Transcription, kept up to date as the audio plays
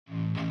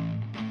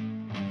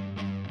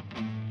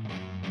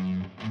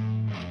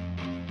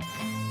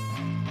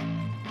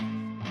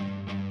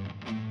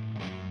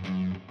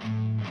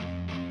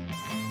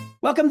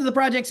Welcome to the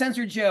Project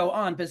Censored Show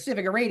on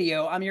Pacifica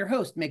Radio. I'm your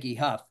host, Mickey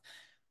Huff.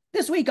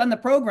 This week on the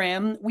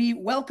program, we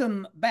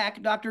welcome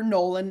back Dr.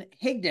 Nolan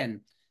Higdon,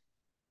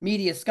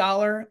 media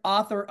scholar,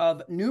 author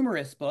of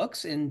numerous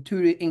books,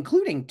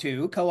 including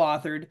two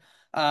co-authored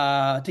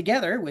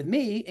together with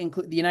me,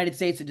 The United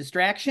States of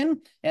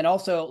Distraction, and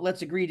also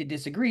Let's Agree to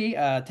Disagree,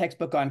 a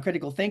textbook on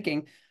critical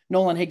thinking.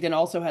 Nolan Higdon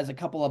also has a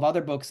couple of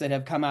other books that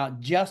have come out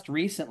just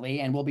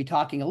recently, and we'll be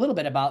talking a little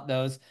bit about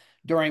those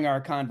during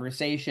our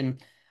conversation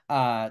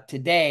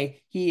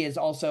today. He is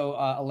also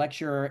a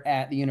lecturer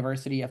at the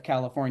University of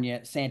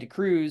California, Santa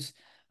Cruz,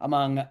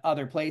 among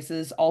other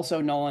places.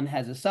 Also, Nolan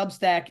has a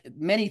Substack,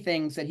 many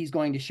things that he's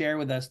going to share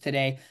with us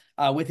today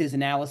with his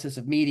analysis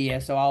of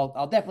media. So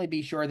I'll definitely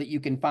be sure that you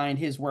can find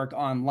his work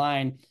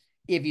online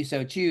if you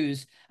so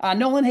choose.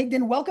 Nolan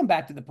Higdon, welcome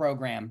back to the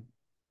program.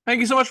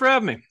 Thank you so much for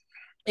having me.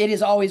 It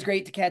is always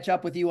great to catch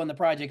up with you on the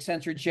Project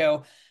Censored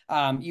Show.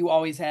 You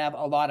always have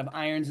a lot of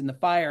irons in the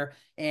fire.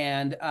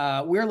 And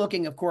we're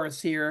looking, of course,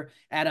 here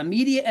at a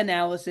media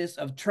analysis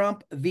of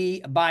Trump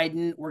v.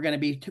 Biden. We're going to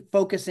be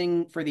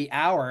focusing for the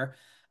hour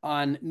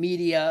on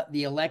media,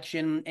 the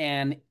election,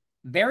 and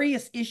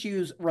various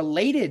issues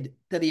related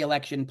to the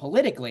election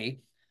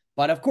politically.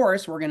 But of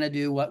course, we're going to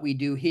do what we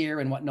do here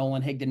and what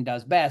Nolan Higdon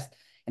does best,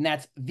 and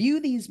that's view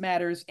these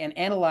matters and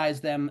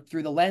analyze them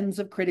through the lens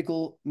of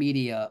critical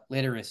media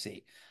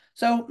literacy.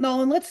 So,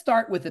 Nolan, let's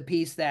start with a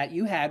piece that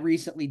you had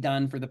recently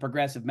done for the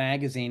Progressive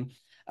magazine.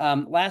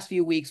 Last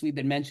few weeks, we've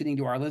been mentioning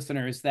to our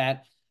listeners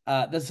that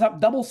the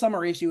double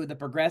summer issue of the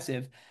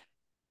Progressive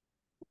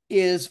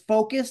is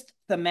focused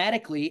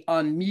thematically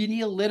on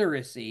media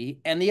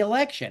literacy and the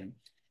election.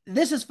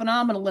 This is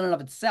phenomenal in and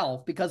of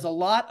itself because a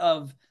lot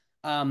of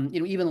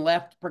even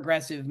left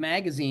progressive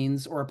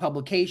magazines or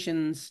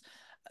publications,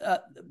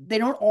 they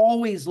don't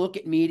always look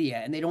at media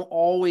and they don't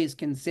always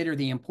consider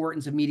the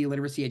importance of media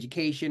literacy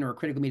education or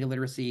critical media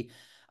literacy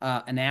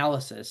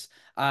analysis.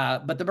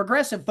 But the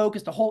Progressive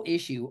focused a whole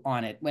issue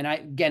on it. When I,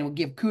 again, will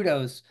give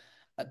kudos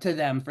to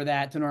them for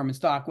that, to Norman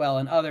Stockwell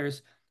and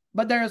others.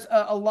 But there's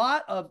a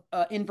lot of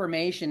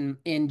information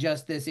in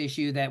just this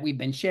issue that we've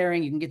been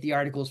sharing. You can get the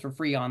articles for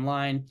free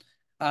online.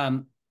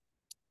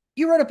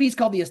 You wrote a piece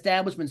called The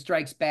Establishment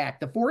Strikes Back,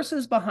 the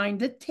forces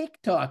behind the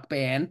TikTok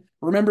ban.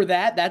 Remember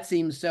that? That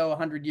seems so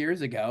 100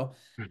 years ago.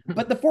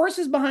 But the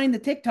forces behind the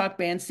TikTok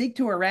ban seek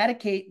to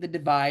eradicate the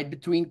divide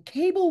between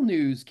cable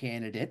news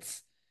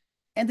candidates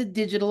and the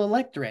digital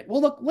electorate.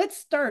 Well, look, let's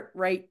start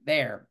right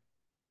there.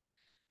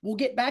 We'll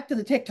get back to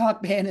the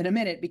TikTok ban in a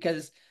minute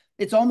because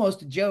it's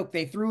almost a joke.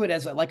 They threw it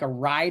as like a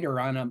rider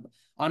on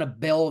a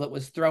bill that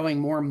was throwing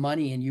more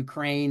money in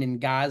Ukraine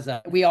and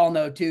Gaza. We all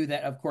know, too,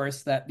 that, of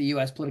course, that the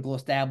U.S. political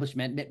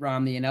establishment, Mitt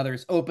Romney and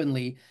others,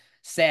 openly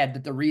said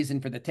that the reason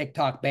for the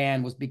TikTok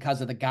ban was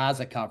because of the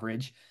Gaza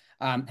coverage.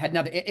 Had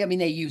nothing. I mean,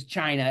 they used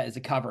China as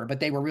a cover, but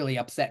they were really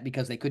upset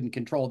because they couldn't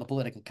control the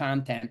political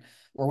content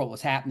or what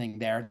was happening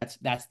there.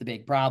 That's the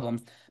big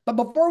problem. But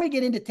before we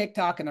get into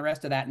TikTok and the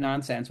rest of that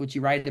nonsense, which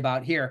you write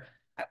about here,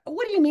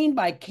 what do you mean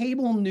by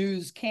cable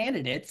news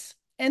candidates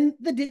and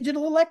the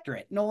digital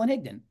electorate, Nolan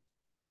Higdon?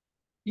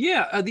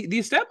 Yeah, the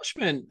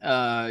establishment,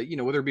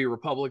 whether it be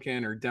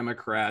Republican or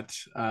Democrat,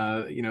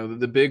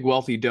 the big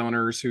wealthy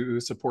donors who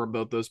support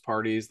both those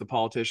parties, the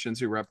politicians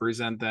who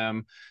represent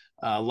them,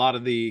 a lot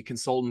of the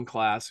consultant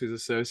class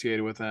who's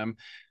associated with them,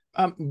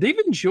 they've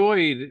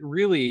enjoyed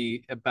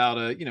really about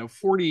a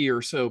 40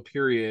 or so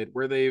period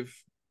where they've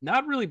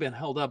not really been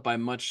held up by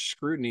much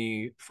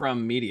scrutiny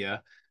from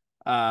media.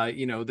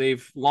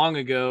 They've long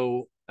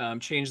ago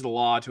changed the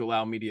law to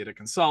allow media to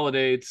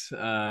consolidate.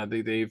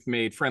 They've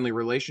made friendly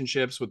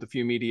relationships with the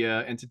few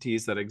media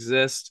entities that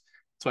exist.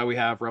 That's why we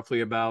have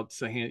roughly about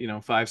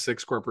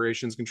 5-6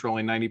 corporations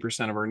controlling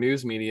 90% of our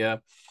news media.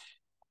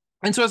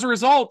 And so as a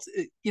result,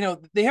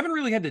 they haven't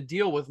really had to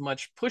deal with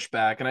much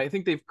pushback. And I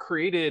think they've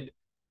created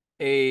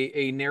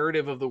a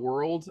narrative of the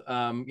world,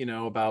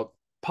 about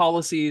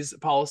policies,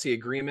 policy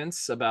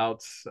agreements,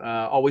 about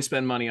always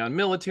spend money on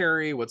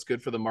military. What's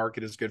good for the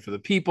market is good for the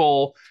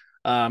people.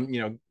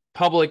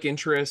 Public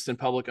interest and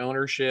public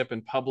ownership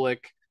and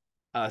public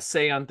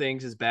say on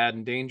things is bad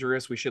and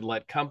dangerous. We should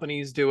let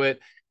companies do it.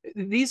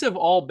 These have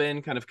all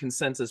been kind of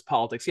consensus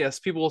politics. Yes,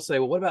 people will say,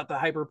 well, what about the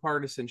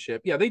hyperpartisanship?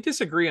 Yeah, they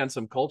disagree on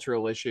some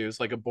cultural issues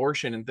like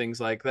abortion and things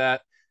like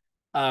that.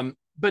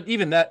 But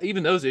even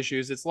those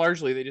issues, it's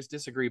largely they just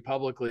disagree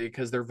publicly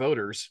because they're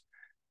voters.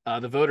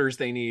 The voters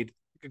they need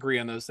agree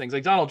on those things.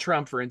 Like Donald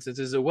Trump, for instance,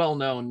 is a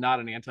well-known, not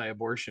an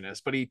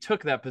anti-abortionist, but he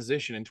took that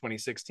position in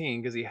 2016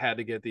 because he had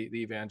to get the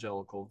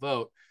evangelical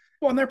vote.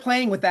 Well, and they're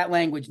playing with that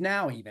language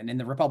now, even in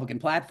the Republican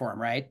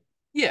platform, right?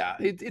 Yeah,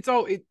 it's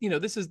all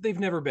this is they've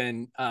never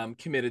been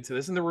committed to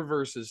this, and the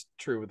reverse is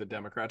true with the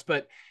Democrats.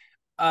 But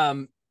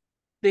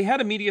they had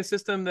a media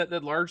system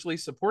that largely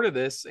supported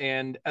this,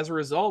 and as a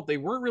result, they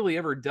weren't really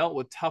ever dealt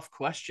with tough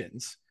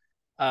questions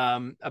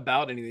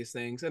about any of these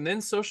things. And then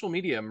social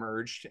media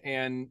emerged,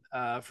 and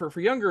for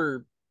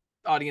younger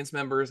audience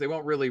members, they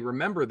won't really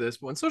remember this,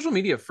 but when social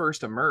media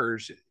first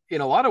emerged, in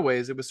a lot of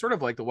ways, it was sort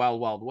of like the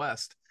Wild Wild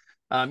West.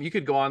 You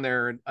could go on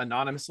there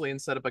anonymously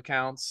and set up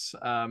accounts.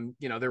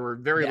 There were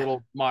very Yeah.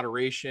 little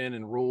moderation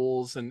and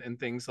rules and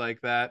things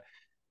like that.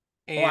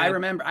 Oh, And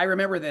I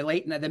remember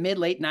the mid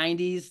late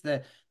 90s,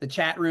 the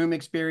chat room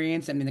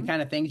experience. I mean, the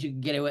kind of things you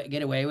could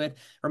get away with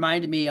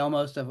reminded me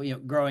almost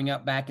of, growing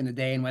up back in the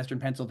day in Western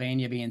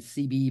Pennsylvania being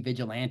CB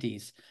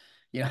vigilantes.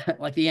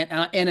 Like the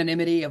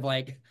anonymity of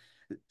like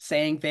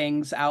saying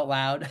things out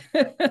loud.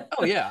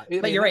 oh yeah, I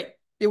But mean you're that, right.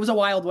 It was a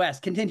Wild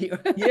West. Continue.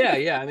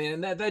 yeah. I mean,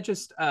 and that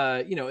just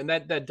and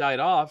that died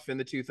off in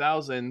the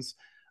 2000s.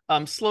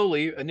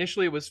 Slowly,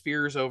 initially it was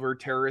fears over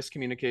terrorist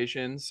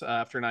communications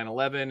after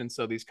 9/11, and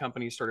so these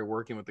companies started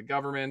working with the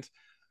government.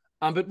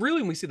 But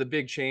really, when we see the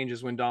big change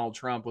is when Donald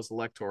Trump was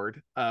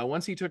elected.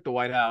 Once he took the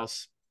White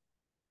House,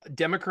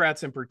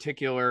 Democrats in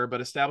particular, but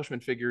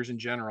establishment figures in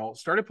general,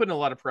 started putting a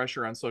lot of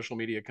pressure on social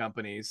media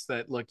companies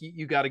that, look,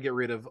 you got to get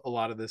rid of a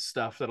lot of this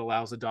stuff that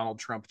allows a Donald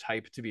Trump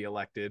type to be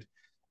elected.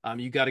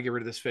 You got to get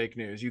rid of this fake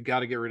news. You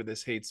got to get rid of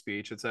this hate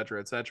speech, et cetera,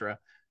 et cetera.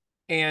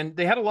 And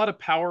they had a lot of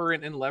power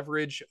and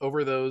leverage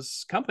over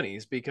those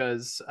companies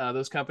because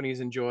those companies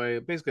enjoy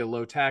basically a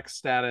low tax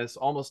status,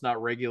 almost not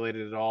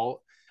regulated at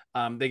all.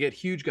 They get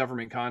huge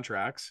government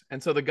contracts.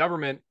 And so the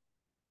government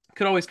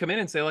could always come in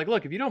and say, like,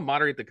 look, if you don't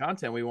moderate the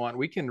content we want,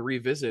 we can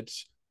revisit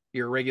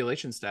your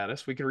regulation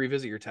status. We can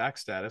revisit your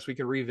tax status. We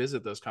can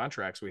revisit those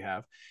contracts we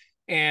have.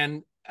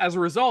 And as a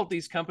result,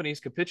 these companies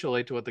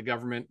capitulate to what the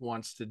government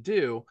wants to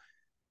do.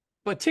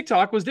 But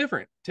TikTok was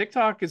different.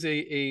 TikTok is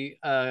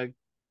a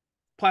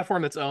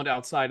platform that's owned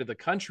outside of the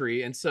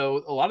country. And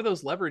so a lot of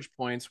those leverage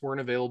points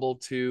weren't available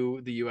to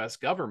the US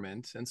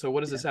government. And so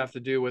what does Yeah. this have to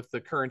do with the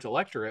current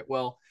electorate?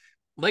 Well,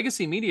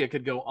 legacy media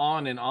could go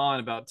on and on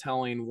about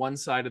telling one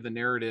side of the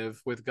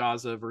narrative with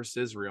Gaza versus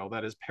Israel,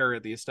 that is,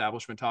 parrot the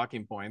establishment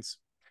talking points.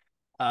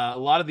 A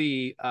lot of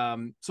the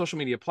social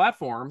media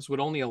platforms would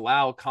only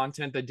allow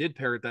content that did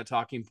parrot that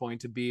talking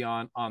point to be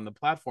on the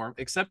platform,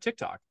 except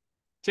TikTok.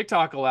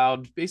 TikTok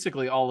allowed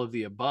basically all of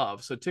the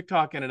above. So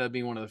TikTok ended up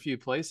being one of the few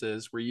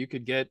places where you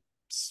could get,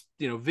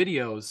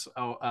 videos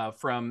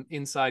from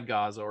inside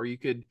Gaza, or you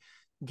could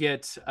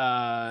get,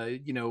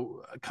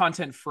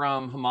 content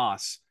from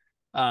Hamas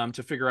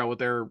to figure out what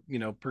their,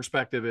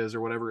 perspective is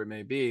or whatever it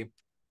may be.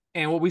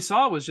 And what we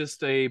saw was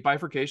just a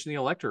bifurcation of the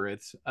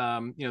electorate.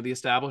 The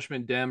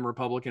establishment Dem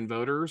Republican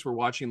voters were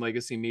watching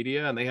legacy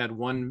media and they had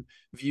one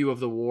view of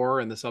the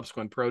war and the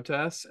subsequent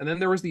protests. And then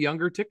there was the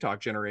younger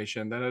TikTok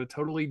generation that had a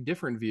totally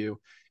different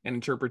view and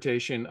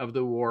interpretation of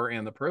the war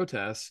and the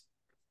protests.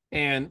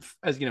 And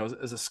as you know,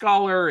 as a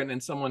scholar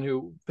and someone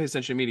who pays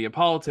attention to media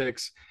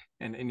politics,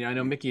 and I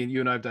know Mickey and you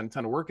and I have done a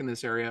ton of work in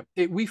this area,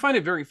 we find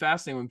it very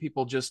fascinating when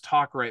people just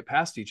talk right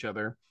past each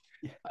other.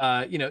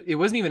 It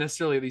wasn't even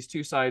necessarily these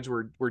two sides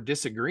were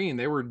disagreeing.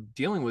 They were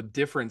dealing with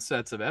different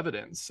sets of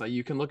evidence.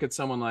 You can look at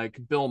someone like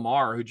Bill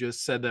Maher, who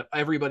just said that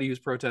everybody who's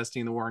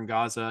protesting the war in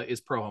Gaza is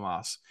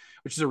pro-Hamas,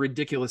 which is a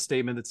ridiculous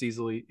statement that's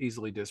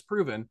easily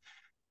disproven.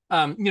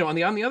 On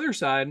the other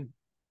side,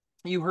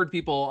 you heard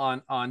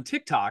people on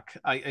TikTok,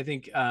 I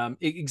think,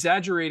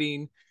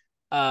 exaggerating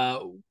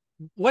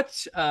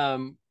what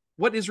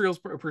what Israel's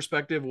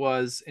perspective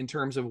was in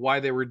terms of why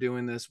they were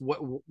doing this,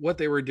 what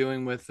they were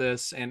doing with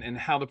this, and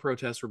how the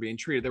protests were being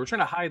treated. They were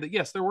trying to hide that,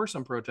 yes, there were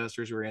some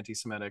protesters who were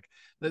anti-Semitic.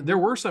 There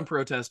were some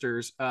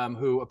protesters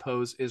who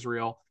oppose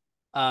Israel.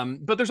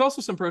 But there's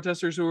also some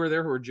protesters who were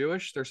there who are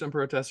Jewish. There's some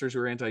protesters who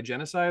are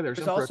anti-genocide. There's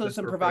There's some also protesters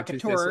some who are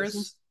pro-two-state provocateurs.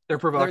 citizens. They're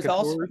There's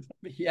also, provocateurs.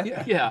 Yeah,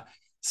 yeah. yeah.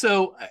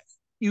 So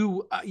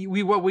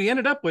what we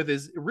ended up with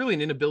is really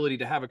an inability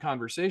to have a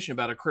conversation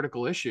about a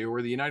critical issue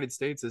where the United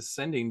States is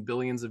sending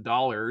billions of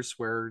dollars,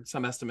 where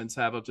some estimates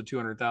have up to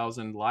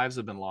 200,000 lives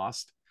have been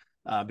lost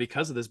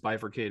because of this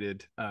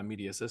bifurcated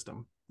media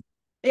system.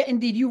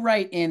 Indeed, you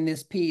write in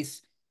this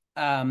piece,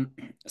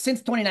 since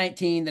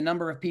 2019, the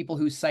number of people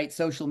who cite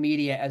social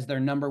media as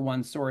their number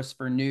one source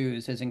for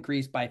news has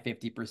increased by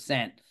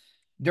 50%.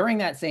 During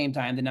that same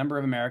time, the number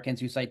of Americans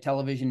who cite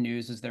television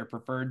news as their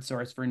preferred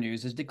source for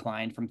news has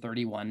declined from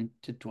 31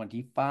 to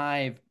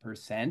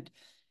 25%.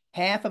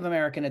 Half of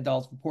American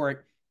adults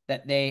report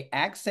that they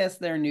access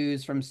their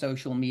news from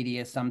social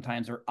media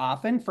sometimes or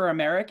often. For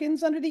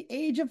Americans under the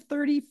age of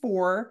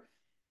 34,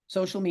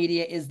 social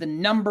media is the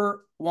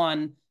number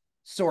one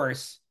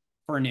source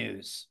for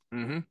news.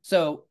 Mm-hmm.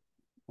 So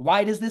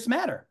why does this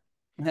matter?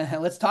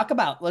 let's talk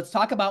about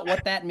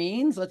what that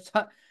means.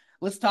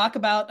 Let's talk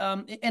about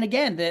and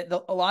again,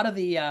 a lot of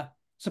the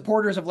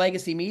supporters of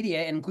legacy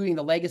media, including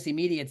the legacy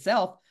media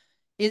itself,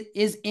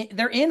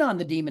 they're in on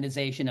the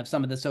demonization of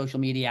some of the social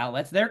media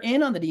outlets. They're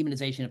in on the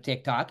demonization of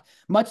TikTok,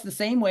 much the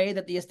same way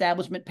that the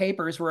establishment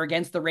papers were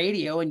against the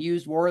radio and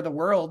used War of the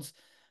Worlds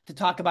to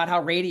talk about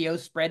how radio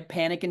spread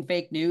panic and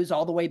fake news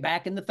all the way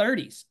back in the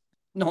 30s.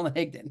 Nolan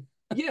Higdon.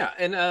 Yeah,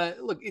 and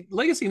look,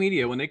 legacy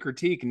media, when they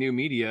critique new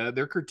media,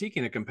 they're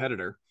critiquing a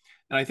competitor.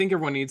 And I think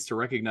everyone needs to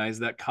recognize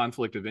that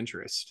conflict of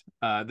interest.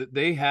 That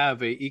they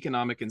have a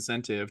economic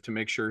incentive to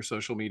make sure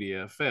social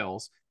media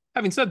fails.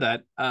 Having said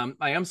that,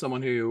 I am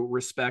someone who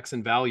respects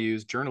and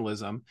values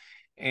journalism.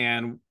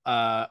 And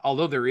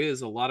although there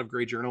is a lot of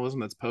great journalism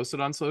that's posted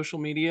on social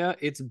media,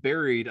 it's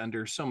buried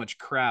under so much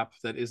crap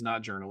that is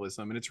not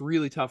journalism. And it's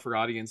really tough for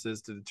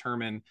audiences to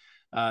determine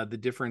the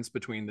difference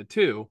between the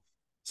two.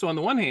 So, on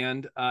the one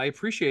hand, I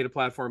appreciate a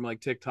platform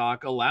like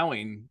TikTok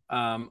allowing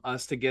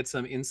us to get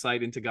some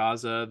insight into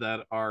Gaza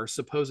that our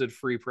supposed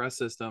free press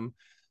system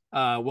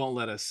won't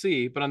let us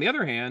see. But on the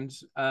other hand,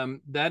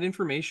 that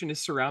information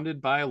is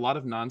surrounded by a lot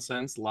of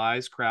nonsense,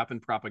 lies, crap,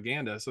 and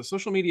propaganda. So,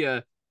 social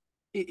media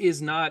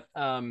is not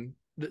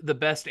the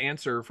best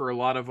answer for a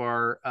lot of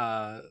our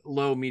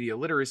low media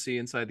literacy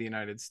inside the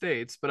United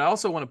States. But I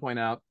also want to point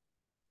out,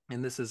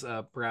 and this is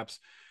perhaps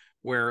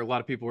where a lot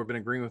of people who have been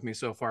agreeing with me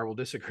so far will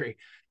disagree.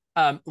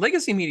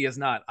 Legacy media is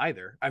not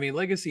either. I mean,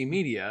 legacy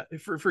media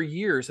for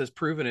years has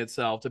proven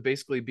itself to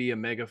basically be a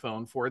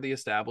megaphone for the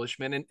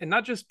establishment, and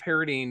not just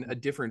parroting a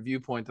different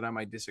viewpoint that I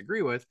might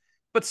disagree with,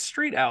 but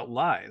straight out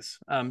lies,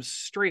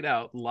 straight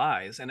out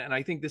lies. And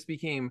I think this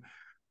became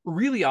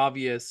really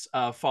obvious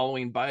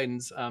following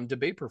Biden's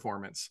debate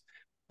performance.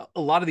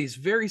 A lot of these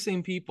very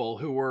same people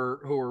who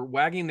were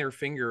wagging their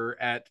finger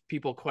at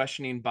people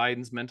questioning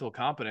Biden's mental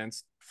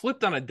competence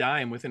flipped on a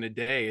dime within a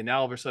day, and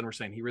now all of a sudden we're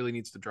saying he really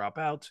needs to drop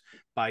out.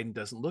 Biden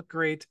doesn't look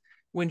great.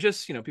 When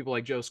just people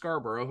like Joe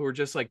Scarborough, who were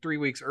just like 3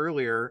 weeks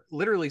earlier,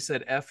 literally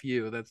said "F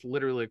you." That's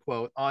literally a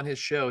quote on his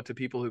show to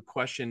people who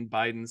question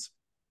Biden's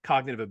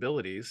cognitive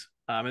abilities.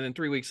 And then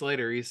 3 weeks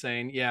later, he's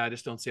saying, "Yeah, I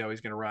just don't see how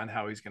he's going to run,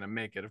 how he's going to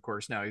make it." Of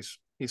course, now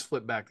he's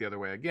flipped back the other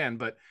way again.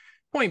 But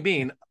point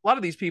being, a lot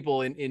of these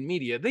people in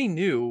media, they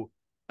knew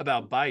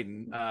about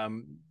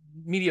Biden.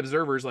 Media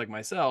observers like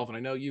myself, and I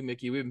know you,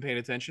 Mickey, we've been paying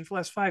attention for the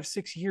last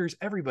 5-6 years.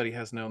 Everybody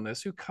has known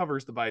this. Who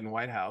covers the Biden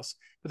White House?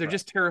 But they're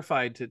just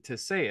terrified to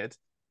say it.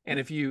 And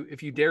if you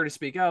dare to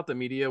speak out, the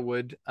media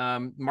would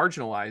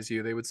marginalize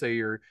you. They would say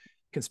you're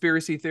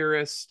conspiracy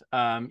theorist,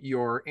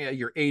 you're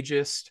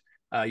ageist,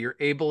 you're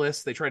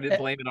ableist. They try to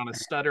blame it on a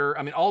stutter.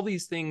 I mean, all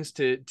these things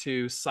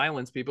to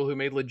silence people who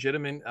made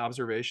legitimate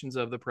observations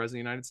of the president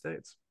of the United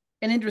States.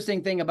 An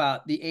interesting thing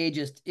about the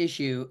ageist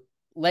issue,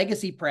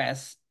 legacy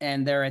press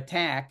and their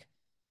attack,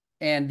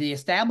 and the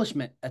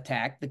establishment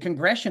attack, the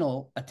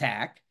congressional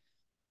attack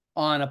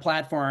on a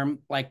platform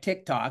like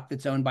TikTok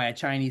that's owned by a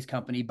Chinese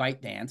company,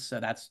 ByteDance.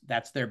 So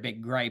that's their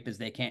big gripe, is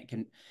they can't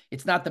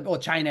it's not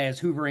China is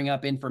hoovering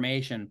up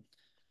information.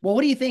 Well,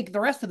 what do you think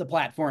the rest of the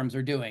platforms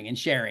are doing and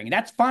sharing?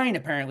 That's fine,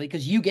 apparently,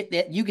 because you get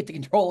to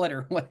control it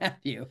or what have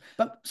you.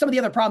 But some of the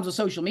other problems with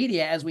social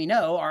media, as we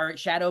know, are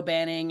shadow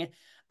banning,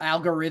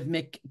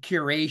 algorithmic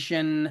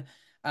curation,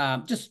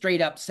 just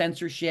straight up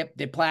censorship,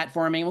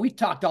 deplatforming. We've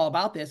talked all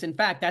about this. In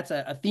fact, that's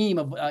a theme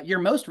of your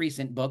most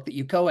recent book that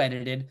you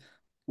co-edited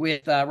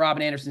with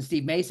Robin Anderson,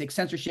 Steve Masick,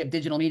 Censorship,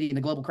 Digital Media, and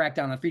the Global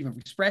Crackdown on Freedom of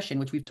Expression,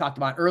 which we've talked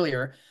about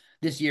earlier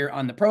this year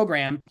on the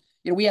program.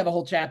 We have a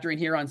whole chapter in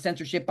here on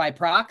censorship by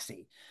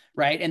proxy,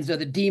 right? And so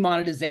the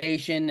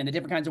demonetization and the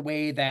different kinds of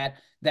way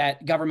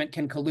that government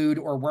can collude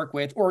or work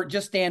with, or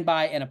just stand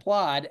by and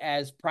applaud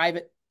as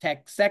private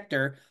tech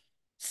sector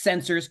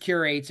censors,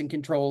 curates, and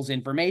controls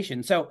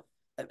information. So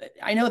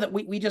I know that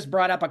we just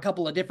brought up a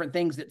couple of different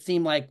things that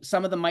seem like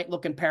some of them might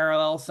look in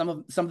parallel, some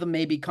of them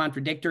may be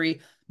contradictory,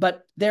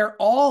 but they're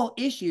all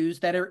issues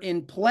that are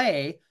in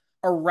play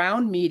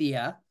around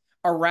media,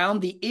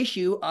 around the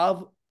issue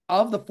of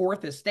the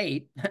fourth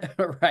estate,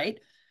 right?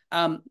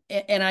 And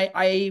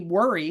I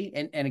worry,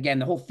 and again,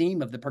 the whole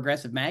theme of the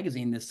Progressive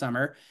magazine this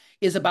summer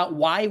is about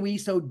why we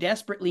so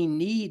desperately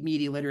need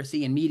media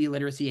literacy and media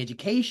literacy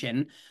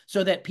education,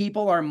 so that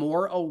people are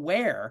more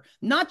aware,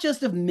 not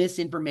just of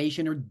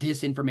misinformation or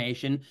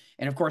disinformation,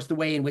 and of course, the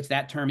way in which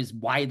that term is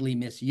widely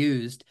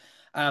misused.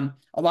 A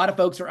lot of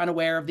folks are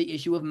unaware of the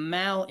issue of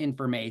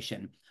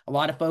malinformation. A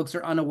lot of folks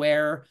are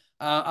unaware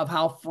of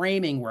how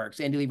framing works.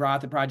 Andy Lee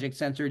Roth at Project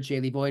Censored,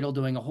 Shaylee Boydell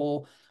doing a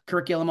whole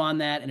curriculum on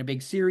that and a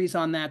big series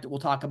on that we'll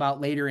talk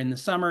about later in the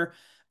summer.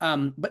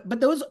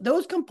 But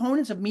those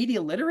components of media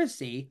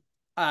literacy,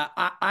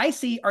 I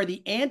see, are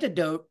the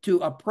antidote to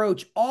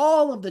approach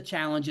all of the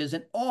challenges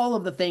and all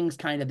of the things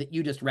kind of that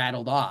you just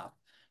rattled off.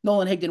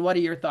 Nolan Higdon, what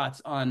are your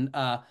thoughts on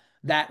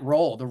that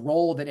role, the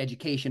role that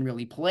education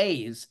really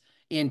plays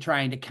in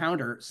trying to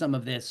counter some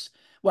of this?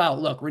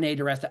 Well, look, Renee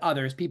DeResta,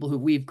 others, people who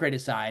we've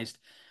criticized,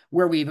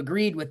 where we've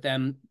agreed with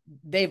them,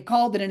 they've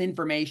called it an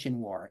information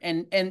war.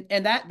 And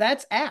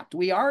that's apt.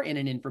 We are in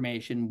an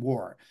information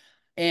war.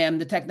 And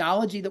the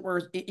technology that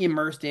we're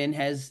immersed in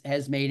has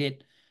made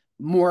it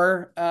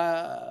more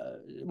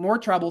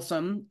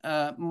troublesome,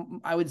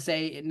 I would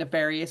say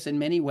nefarious in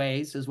many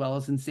ways, as well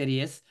as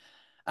insidious.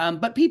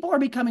 But people are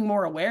becoming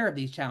more aware of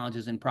these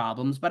challenges and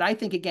problems. But I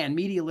think, again,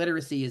 media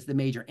literacy is the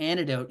major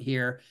antidote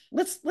here.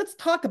 Let's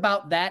talk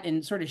about that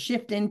and sort of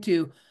shift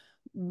into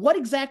what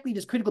exactly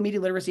does critical media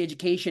literacy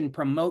education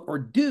promote or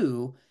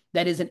do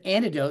that is an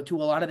antidote to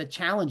a lot of the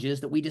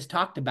challenges that we just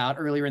talked about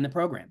earlier in the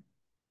program?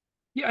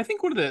 Yeah, I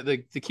think one of the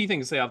key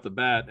things to say off the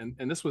bat,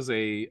 and this was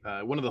a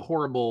one of the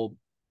horrible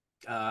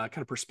kind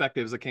of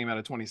perspectives that came out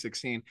of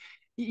 2016.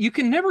 You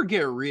can never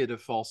get rid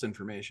of false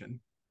information.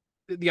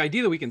 the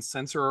idea that we can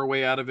censor our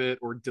way out of it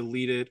or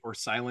delete it or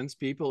silence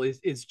people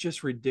is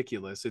just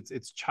ridiculous.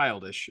 It's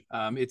childish.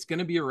 It's going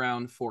to be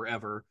around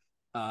forever.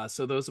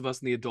 So those of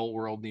us in the adult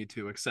world need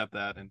to accept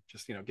that and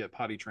just get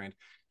potty trained.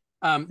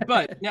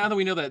 But now that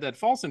we know that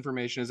false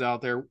information is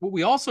out there, what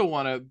we also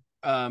want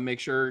to make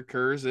sure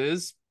occurs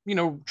is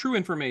true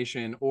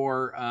information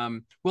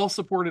or well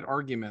supported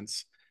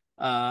arguments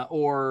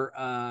or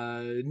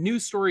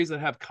news stories that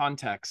have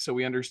context, so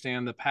we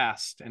understand the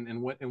past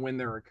and what and when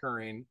they're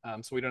occurring,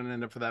 so we don't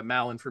end up with that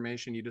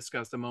malinformation you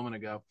discussed a moment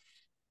ago.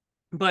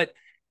 But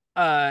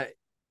uh,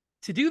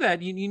 to do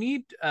that, you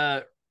need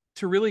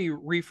to really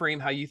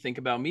reframe how you think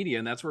about media,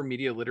 and that's where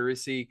media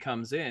literacy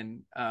comes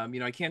in.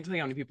 I can't tell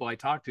you how many people I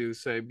talk to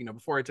say,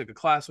 before I took a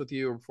class with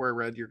you or before I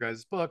read your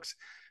guys' books,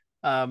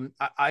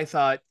 I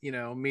thought,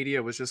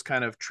 media was just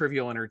kind of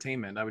trivial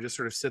entertainment. I would just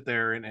sort of sit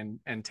there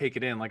and take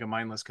it in like a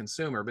mindless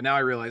consumer. But now I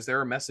realize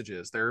there are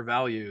messages, there are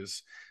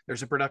values,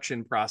 there's a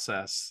production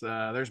process,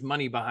 there's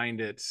money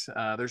behind it,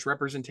 there's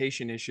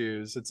representation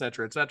issues, et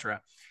cetera, et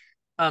cetera.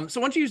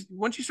 So once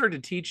you start to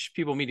teach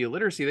people media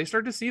literacy, they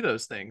start to see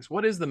those things.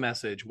 What is the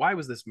message? Why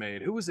was this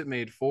made? Who was it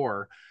made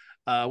for?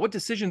 What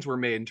decisions were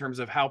made in terms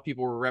of how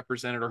people were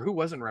represented or who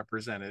wasn't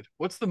represented?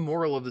 What's the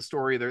moral of the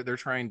story they're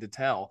trying to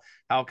tell?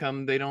 How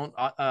come they don't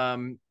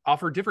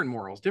offer different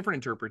morals,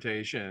 different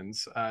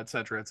interpretations, et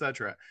cetera, et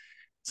cetera?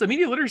 So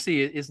media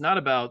literacy is not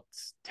about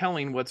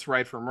telling what's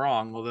right from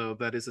wrong, although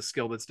that is a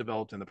skill that's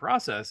developed in the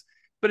process,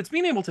 but it's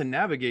being able to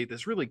navigate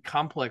this really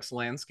complex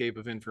landscape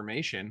of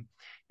information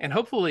and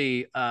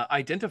hopefully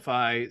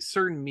identify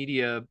certain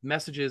media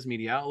messages,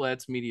 media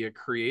outlets, media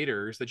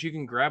creators that you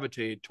can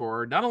gravitate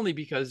toward, not only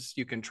because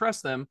you can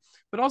trust them,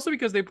 but also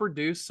because they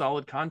produce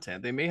solid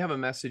content. They may have a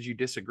message you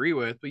disagree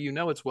with, but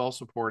it's well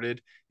supported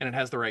and it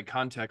has the right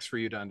context for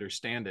you to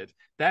understand it.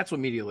 That's what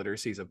media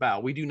literacy is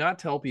about. We do not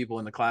tell people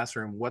in the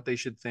classroom what they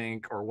should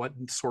think or what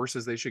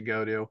sources they should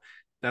go to.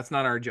 That's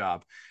not our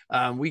job.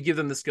 We give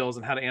them the skills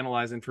on how to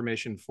analyze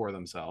information for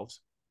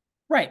themselves.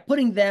 Right,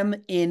 putting them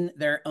in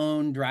their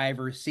own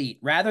driver's seat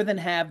rather than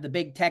have the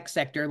big tech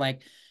sector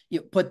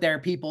put their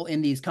people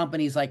in these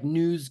companies like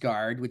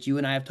NewsGuard, which you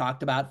and I have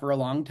talked about for a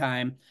long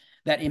time,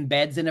 that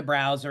embeds in a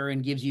browser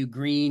and gives you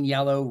green,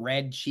 yellow,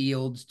 red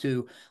shields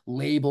to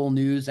label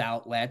news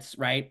outlets,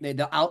 right?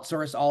 They'll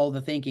outsource all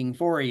the thinking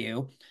for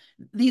you.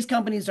 These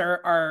companies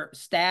are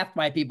staffed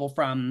by people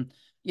from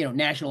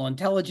national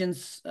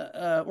intelligence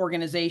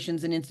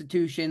organizations and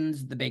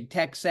institutions, the big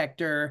tech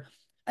sector.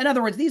 In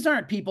other words, these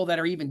aren't people that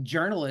are even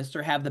journalists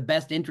or have the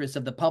best interests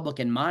of the public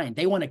in mind.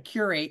 They want to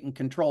curate and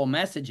control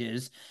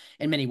messages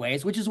in many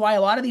ways, which is why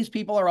a lot of these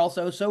people are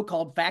also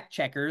so-called fact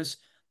checkers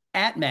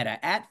at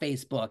Meta, at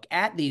Facebook,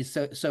 at these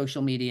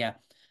social media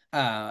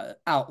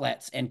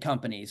outlets and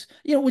companies,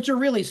 which are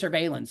really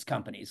surveillance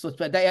companies.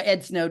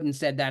 Ed Snowden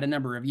said that a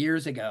number of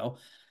years ago,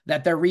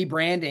 that their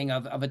rebranding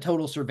of a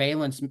total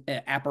surveillance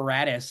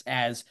apparatus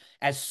as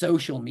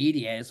social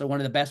media is one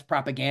of the best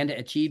propaganda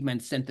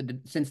achievements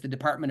since the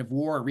Department of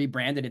War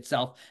rebranded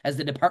itself as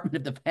the Department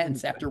of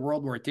Defense after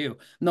World War II.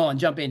 Nolan,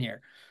 jump in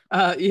here.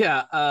 I do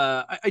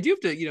have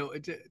to,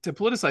 to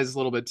politicize this a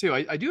little bit too.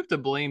 I do have to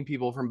blame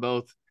people from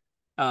both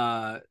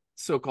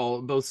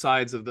so-called both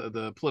sides of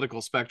the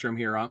political spectrum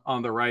here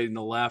on the right and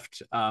the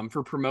left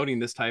for promoting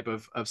this type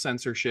of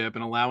censorship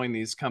and allowing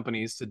these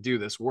companies to do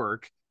this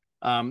work.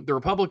 The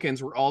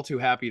Republicans were all too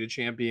happy to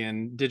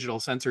champion digital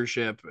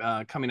censorship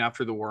coming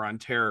after the war on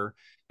terror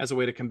as a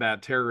way to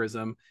combat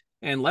terrorism.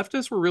 And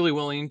leftists were really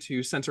willing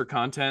to censor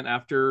content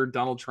after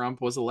Donald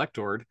Trump was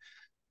elected.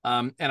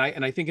 And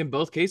I think in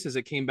both cases,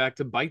 it came back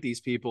to bite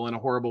these people in a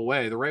horrible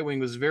way. The right wing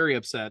was very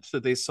upset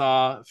that they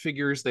saw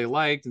figures they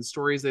liked and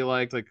stories they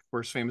liked, like, of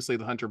course, famously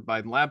the Hunter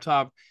Biden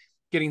laptop,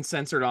 getting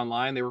censored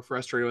online. They were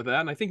frustrated with that.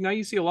 And I think now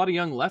you see a lot of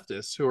young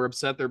leftists who are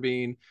upset they're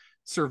being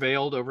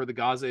surveilled over the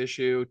Gaza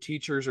issue.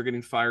 Teachers are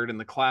getting fired in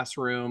the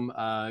classroom.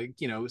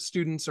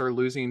 Students are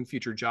losing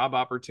future job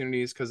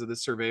opportunities because of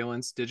this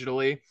surveillance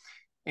digitally.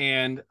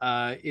 And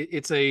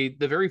it's the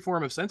very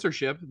form of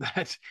censorship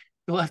that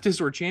the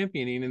leftists were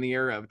championing in the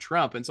era of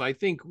Trump. And so I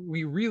think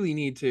we really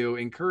need to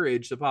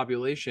encourage the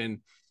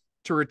population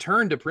to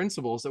return to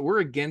principles that we're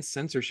against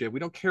censorship. We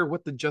don't care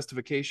what the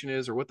justification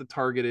is or what the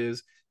target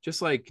is,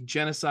 just like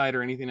genocide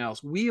or anything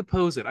else. We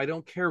oppose it. I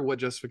don't care what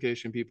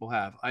justification people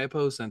have. I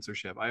oppose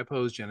censorship. I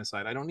oppose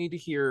genocide. I don't need to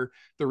hear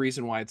the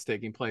reason why it's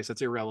taking place.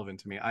 That's irrelevant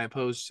to me. I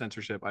oppose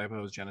censorship. I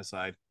oppose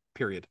genocide,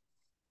 period.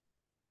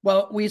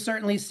 Well, we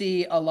certainly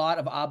see a lot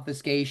of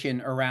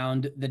obfuscation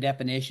around the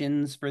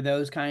definitions for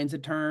those kinds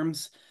of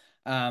terms.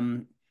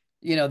 The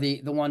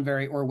one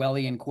very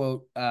Orwellian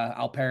quote,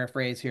 I'll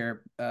paraphrase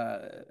here,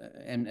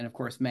 and of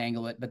course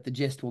mangle it, but the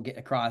gist will get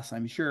across,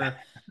 I'm sure.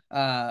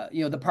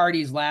 The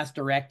party's last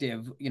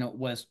directive,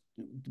 was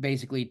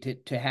basically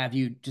to have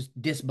you just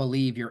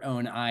disbelieve your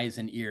own eyes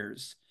and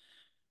ears.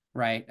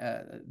 Right.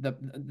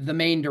 The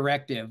main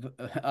directive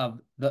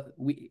of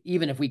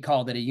even if we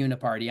called it a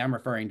uniparty, I'm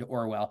referring to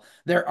Orwell.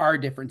 There are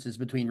differences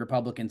between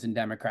Republicans and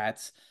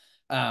Democrats.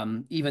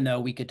 Even though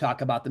we could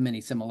talk about the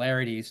many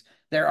similarities,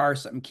 there are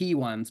some key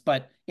ones.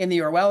 But in the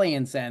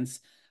Orwellian sense,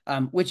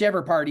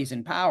 whichever party's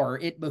in power,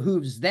 it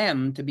behooves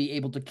them to be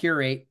able to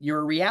curate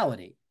your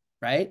reality,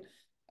 right?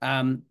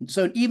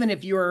 So even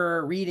if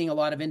you're reading a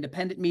lot of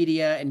independent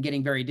media and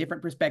getting very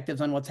different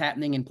perspectives on what's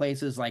happening in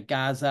places like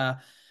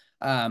Gaza,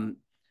 um,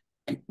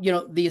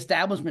 the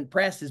establishment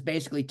press is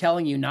basically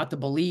telling you not to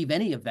believe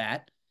any of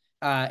that.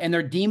 And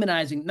they're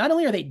demonizing, not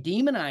only are they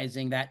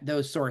demonizing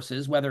those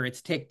sources, whether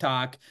it's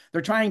TikTok,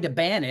 they're trying to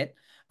ban it,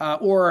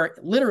 or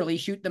literally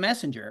shoot the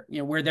messenger,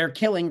 where they're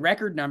killing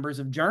record numbers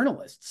of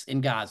journalists in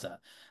Gaza.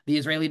 The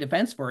Israeli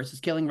Defense Force is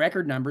killing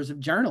record numbers of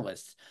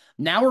journalists.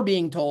 Now we're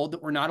being told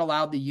that we're not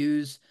allowed to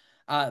use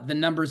the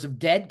numbers of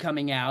dead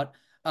coming out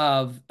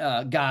of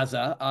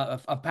Gaza,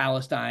 of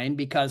Palestine,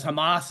 because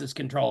Hamas is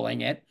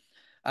controlling it.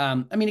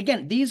 I mean,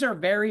 again, these are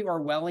very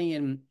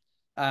Orwellian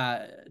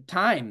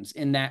times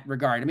in that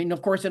regard. I mean,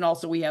 of course, and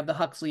also we have the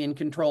Huxleyan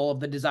control of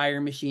the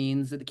desire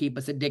machines that keep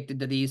us addicted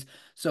to these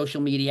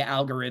social media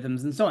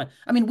algorithms and so on.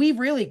 I mean, we've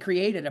really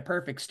created a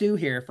perfect stew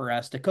here for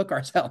us to cook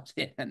ourselves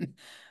in.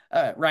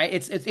 Right?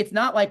 It's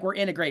not like we're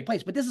in a great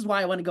place, but this is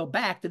why I want to go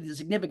back to the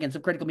significance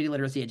of critical media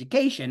literacy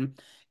education,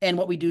 and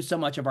what we do so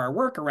much of our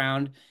work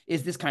around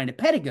is this kind of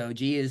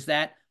pedagogy, is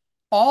that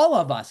all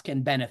of us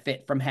can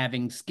benefit from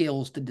having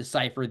skills to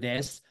decipher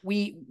this.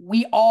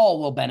 We all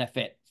will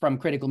benefit from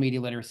critical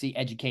media literacy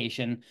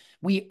education.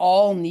 We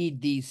all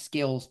need these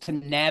skills to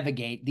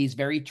navigate these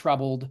very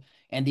troubled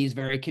and these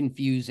very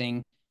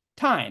confusing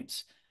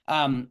times.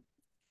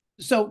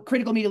 So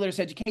critical media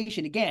literacy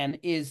education, again,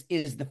 is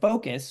the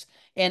focus.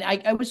 And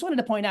I just wanted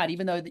to point out,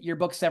 even though your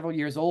book's several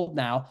years old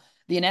now,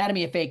 the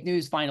Anatomy of Fake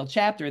News final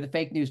chapter, the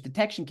Fake News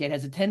Detection Kit,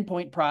 has a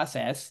 10-point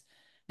process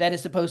that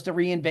is supposed to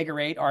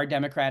reinvigorate our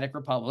democratic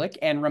republic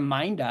and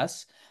remind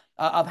us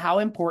of how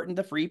important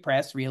the free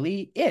press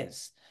really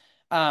is.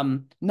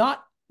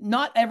 Not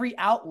every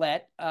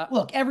outlet,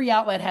 look, every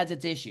outlet has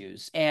its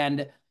issues,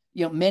 and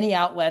many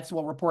outlets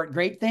will report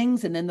great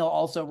things, and then they'll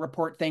also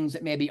report things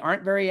that maybe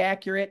aren't very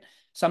accurate.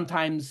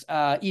 Sometimes,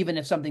 even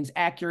if something's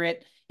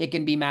accurate, it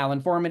can be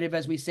malinformative,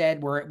 as we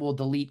said, where it will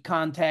delete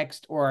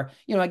context, or,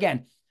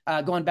 again,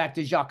 going back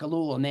to Jacques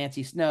Ellul and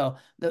Nancy Snow,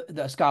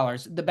 the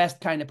scholars, the best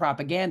kind of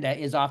propaganda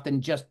is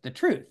often just the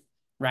truth,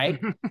 right?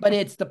 But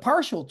it's the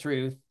partial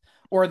truth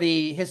or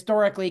the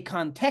historically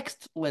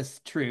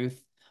contextless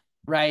truth,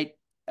 right,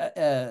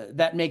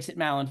 that makes it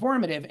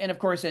malinformative. And of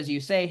course, as you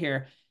say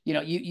here,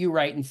 you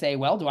write and say,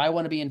 well, do I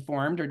want to be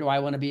informed, or do I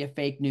want to be a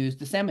fake news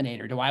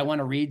disseminator? Do I want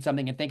to read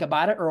something and think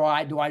about it,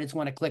 or do I just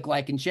want to click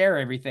like and share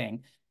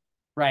everything,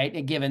 right?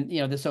 And given,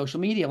 the social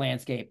media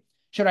landscape,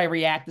 should I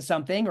react to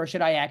something, or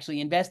should I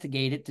actually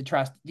investigate it to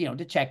trust,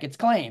 to check its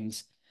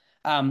claims?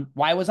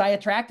 Why was I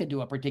attracted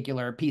to a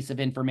particular piece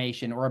of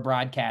information or a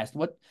broadcast?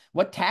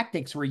 What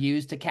tactics were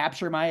used to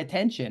capture my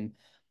attention?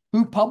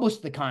 Who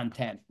published the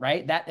content,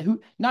 right?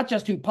 Not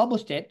just who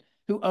published it,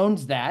 who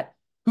owns that,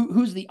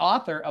 who's the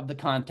author of the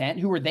content,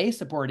 who are they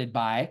supported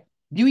by?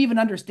 Do you even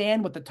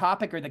understand what the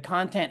topic or the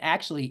content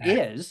actually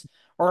is?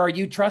 Or are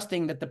you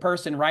trusting that the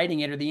person writing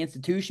it or the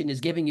institution is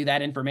giving you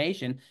that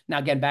information? Now,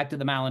 again, back to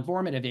the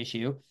malinformative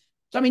issue.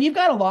 So, I mean, you've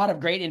got a lot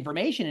of great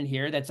information in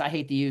here I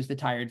hate to use the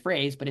tired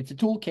phrase, but it's a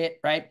toolkit,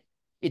 right?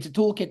 It's a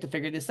toolkit to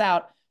figure this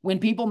out. When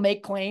people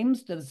make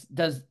claims, does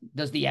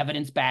the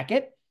evidence back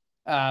it?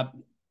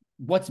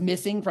 What's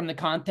missing from the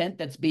content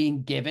that's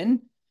being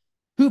given?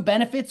 Who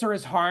benefits or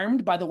is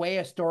harmed by the way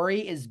a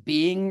story is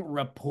being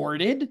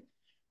reported,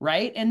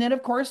 right? And then,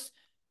 of course,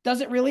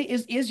 does it really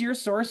is your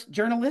source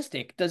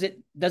journalistic? Does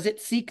it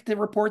seek to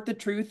report the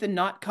truth and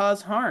not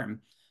cause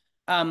harm?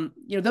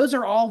 Those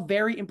are all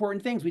very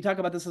important things. We talk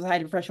about the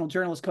Society of Professional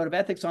Journalists Code of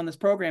Ethics on this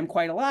program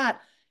quite a lot,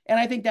 and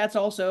I think that's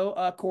also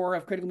a core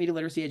of critical media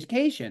literacy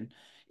education,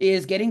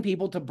 is getting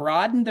people to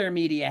broaden their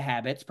media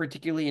habits,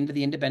 particularly into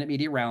the independent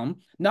media realm,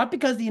 not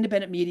because the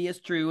independent media is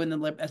true and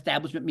the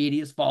establishment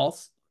media is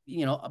false,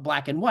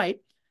 black and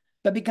white,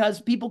 but because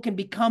people can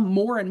become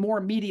more and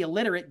more media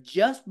literate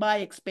just by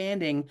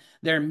expanding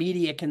their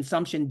media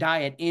consumption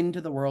diet into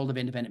the world of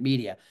independent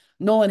media.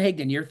 Nolan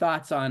Higdon, your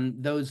thoughts on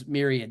those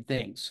myriad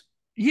things?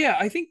 Yeah,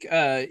 I think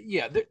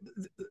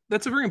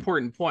that's a very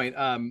important point.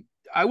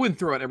 I wouldn't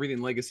throw out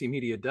everything legacy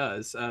media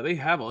does. They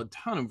have a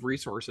ton of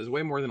resources,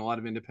 way more than a lot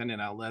of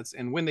independent outlets.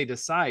 And when they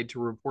decide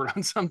to report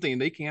on something,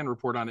 they can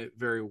report on it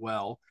very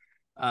well.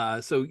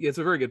 So it's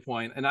a very good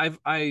point. And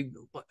I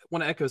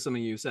want to echo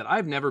something you said.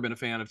 I've never been a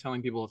fan of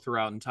telling people to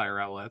throw out entire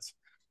outlets.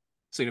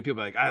 So,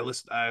 people are like,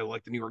 I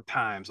like the New York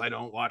Times. I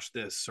don't watch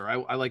this, or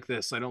I like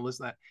this. I don't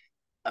listen to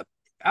that.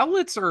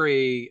 Outlets are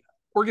a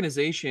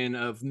organization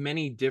of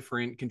many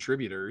different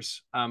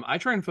contributors. I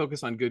try and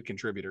focus on good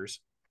contributors,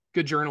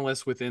 good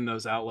journalists within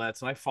those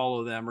outlets, and I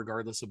follow them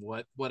regardless of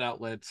what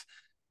outlets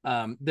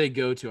they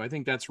go to. I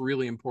think that's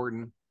really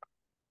important.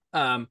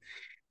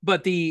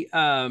 But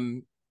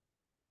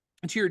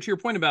to your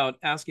point about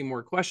asking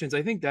more questions,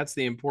 I think that's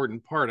the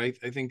important part. I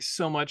think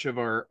so much of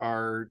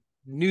our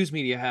news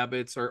media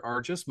habits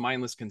are just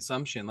mindless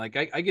consumption. Like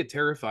I get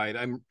terrified.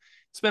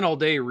 spend all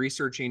day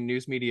researching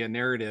news media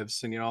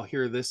narratives, and I'll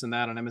hear this and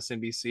that on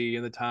MSNBC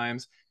and the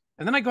Times,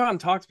 and then I go out and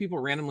talk to people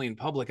randomly in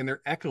public, and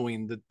they're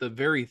echoing the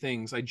very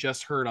things I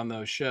just heard on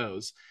those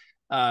shows.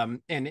 And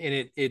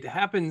it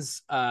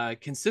happens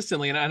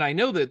consistently, and I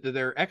know that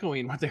they're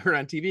echoing what they heard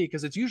on TV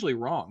because it's usually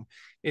wrong.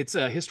 It's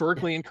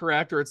historically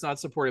incorrect, or it's not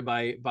supported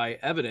by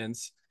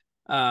evidence.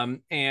 Or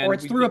And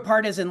it's through a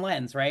partisan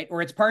lens, right?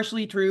 Or it's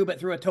partially true, but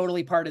through a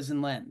totally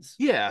partisan lens.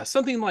 yeah,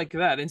 something like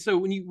that. And so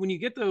when you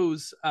get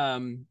those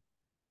and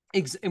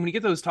when you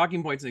get those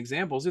talking points and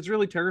examples, it's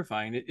really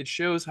terrifying. It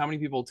shows how many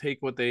people take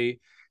what they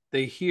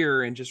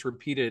hear and just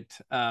repeat it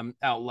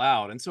out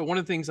loud. And so one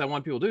of the things I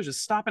want people to do is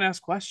just stop and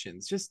ask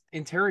questions, just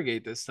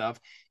interrogate this stuff.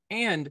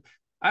 And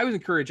I would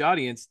encourage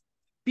audience,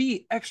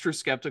 be extra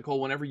skeptical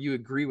whenever you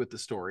agree with the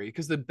story,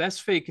 because the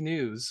best fake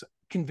news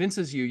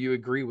convinces you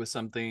agree with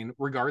something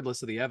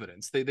regardless of the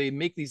evidence. They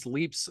make these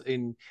leaps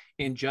in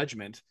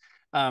judgment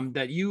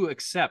that you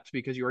accept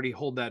because you already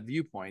hold that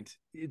viewpoint.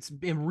 It's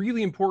been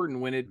really important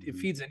when it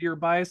feeds into your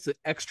bias to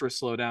extra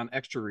slow down,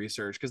 extra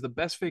research, because the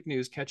best fake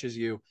news catches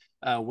you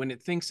when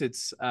it thinks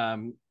it's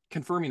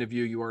confirming a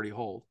view you already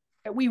hold.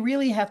 We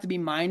really have to be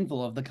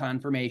mindful of the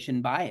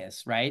confirmation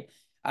bias, right?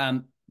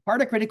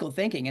 Part of critical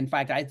thinking, in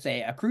fact, I'd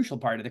say a crucial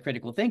part of the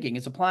critical thinking,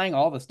 is applying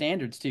all the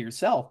standards to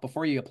yourself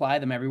before you apply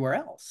them everywhere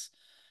else,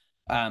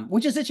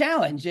 which is a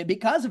challenge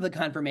because of the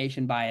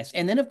confirmation bias.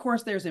 And then, of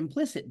course, there's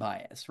implicit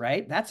bias,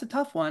 right? That's a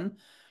tough one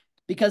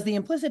because the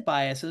implicit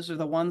biases are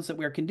the ones that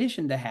we're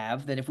conditioned to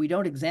have that if we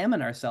don't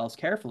examine ourselves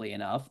carefully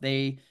enough,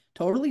 they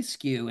totally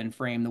skew and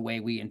frame the way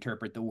we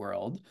interpret the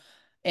world.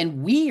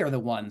 And we are the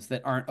ones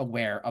that aren't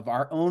aware of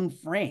our own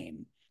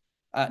frame.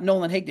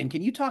 Nolan Higdon,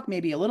 can you talk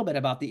maybe a little bit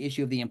about the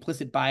issue of the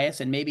implicit bias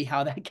and maybe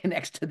how that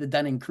connects to the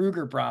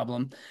Dunning-Kruger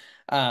problem?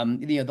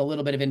 The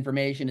little bit of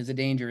information is a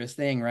dangerous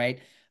thing,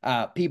 right?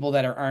 People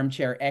that are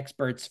armchair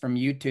experts from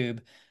YouTube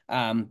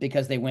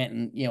because they went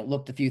and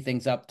looked a few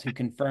things up to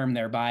confirm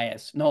their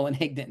bias. Nolan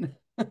Higdon.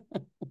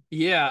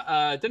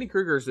 Yeah,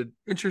 Dunning-Kruger is an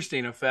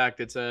interesting effect.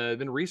 It's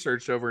been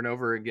researched over and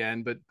over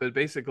again, but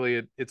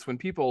basically it's when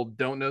people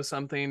don't know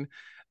something,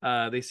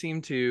 they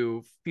seem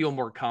to feel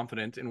more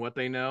confident in what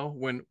they know.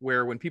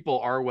 When people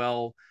are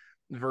well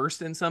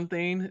versed in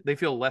something, they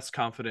feel less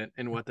confident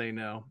in what they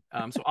know.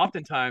 So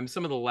oftentimes,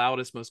 some of the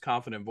loudest, most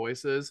confident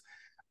voices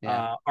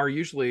Yeah. are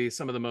usually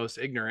some of the most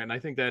ignorant. And I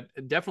think that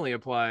definitely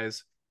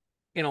applies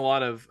in a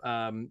lot of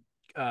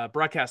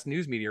broadcast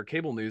news media or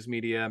cable news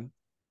media.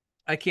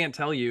 I can't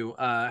tell you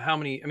how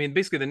many. I mean,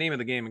 basically, the name of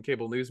the game in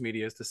cable news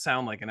media is to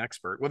sound like an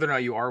expert. Whether or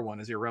not you are one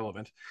is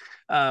irrelevant,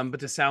 but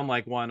to sound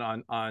like one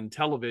on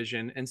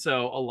television. And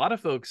so, a lot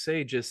of folks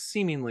say just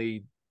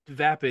seemingly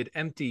vapid,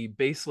 empty,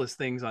 baseless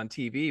things on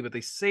TV, but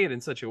they say it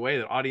in such a way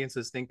that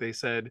audiences think they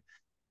said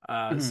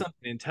Mhm.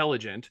 something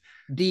intelligent.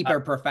 Deep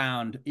or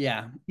profound.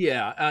 Yeah.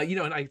 Yeah,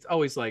 and I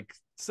always like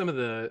some of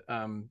the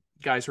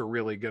guys who are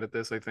really good at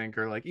this. I think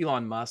are like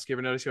Elon Musk. You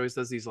ever notice he always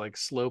does these like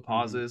slow Mhm.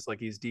 pauses, like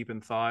he's deep in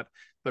thought,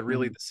 but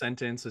really Mhm. the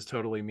sentence is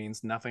totally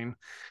means nothing.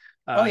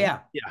 Oh,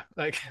 yeah. Yeah,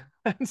 like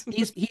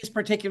He's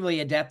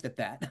particularly adept at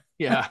that.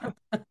 yeah,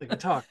 like I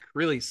talk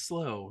really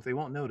slow. They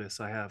won't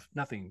notice I have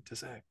nothing to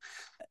say.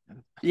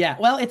 Yeah,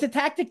 well, it's a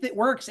tactic that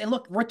works. And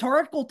look,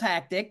 rhetorical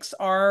tactics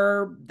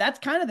that's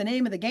kind of the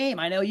name of the game.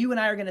 I know you and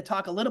I are going to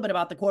talk a little bit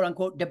about the quote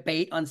unquote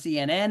debate on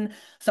CNN,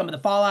 some of the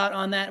fallout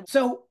on that.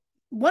 So,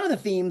 one of the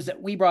themes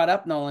that we brought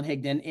up, Nolan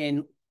Higdon,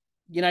 in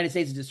United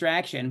States of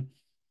Distraction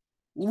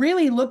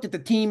really looked at the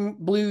team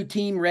blue,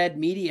 team red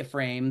media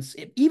frames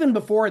even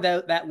before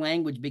that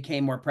language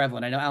became more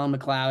prevalent. I know Alan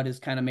McLeod has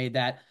kind of made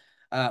that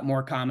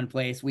more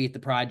commonplace. We at the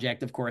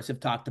project, of course, have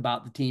talked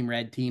about the team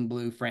red, team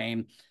blue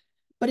frame.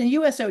 But in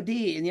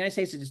USOD, in the United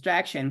States of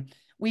Distraction,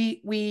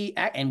 we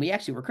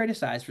actually were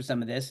criticized for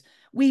some of this.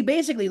 We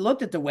basically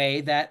looked at the way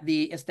that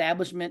the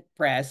establishment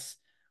press,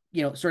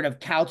 sort of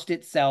couched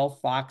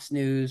itself, Fox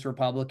News,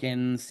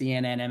 Republicans,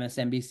 CNN,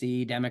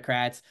 MSNBC,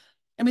 Democrats,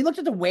 and we looked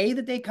at the way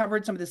that they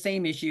covered some of the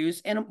same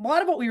issues. And a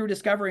lot of what we were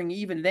discovering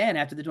even then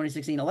after the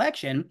 2016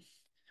 election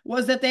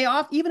was that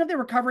even if they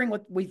were covering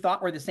what we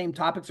thought were the same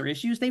topics or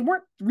issues, they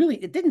weren't really,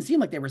 it didn't seem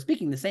like they were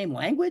speaking the same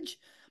language.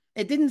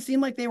 It didn't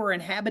seem like they were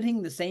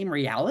inhabiting the same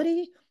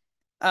reality.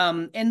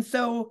 And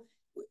so,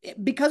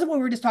 because of what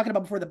we were just talking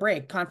about before the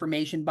break,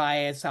 confirmation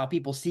bias, how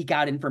people seek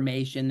out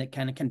information that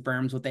kind of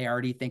confirms what they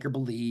already think or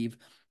believe,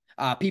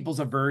 people's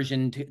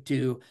aversion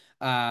to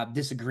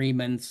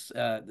disagreements,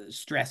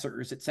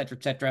 stressors, et cetera,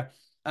 et cetera.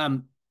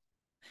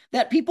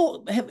 That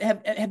people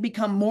have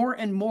become more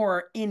and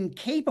more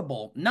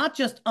incapable, not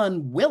just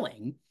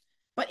unwilling,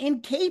 but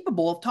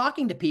incapable of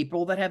talking to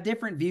people that have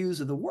different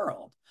views of the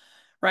world,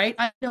 right?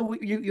 I know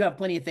you have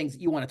plenty of things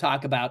that you want to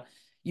talk about.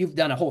 You've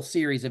done a whole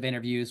series of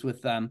interviews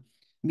with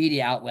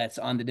media outlets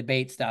on the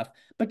debate stuff.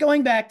 But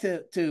going back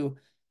to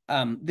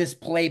this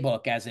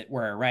playbook, as it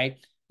were, right?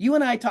 You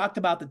and I talked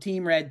about the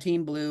team red,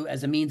 team blue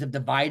as a means of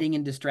dividing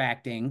and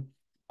distracting.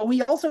 But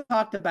we also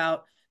talked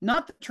about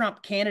not the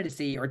Trump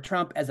candidacy or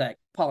Trump as a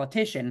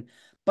politician,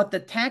 but the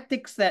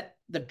tactics that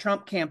the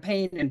Trump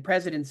campaign and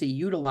presidency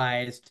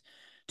utilized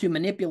to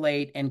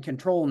manipulate and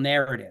control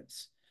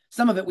narratives.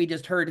 Some of it we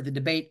just heard at the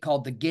debate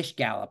called the Gish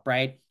Gallop,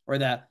 right? Or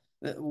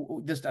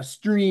just a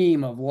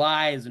stream of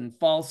lies and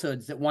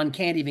falsehoods that one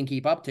can't even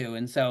keep up to.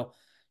 And so,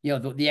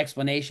 the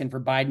explanation for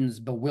Biden's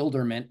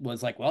bewilderment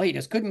was like, well, he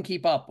just couldn't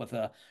keep up with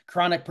a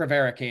chronic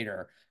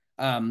prevaricator,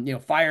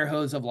 fire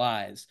hose of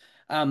lies.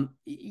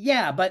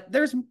 Yeah, but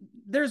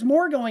there's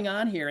more going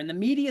on here, and the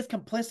media is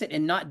complicit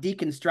in not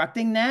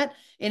deconstructing that,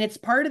 and it's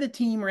part of the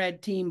team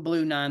red, team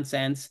blue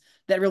nonsense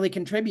that really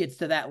contributes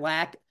to that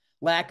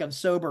lack of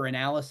sober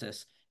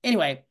analysis.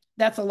 Anyway,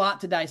 that's a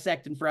lot to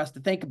dissect and for us to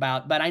think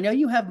about, but I know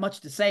you have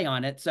much to say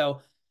on it, so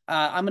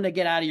I'm going to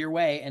get out of your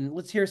way and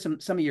let's hear some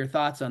of your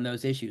thoughts on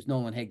those issues,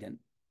 Nolan Higdon.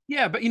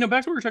 Yeah, but back to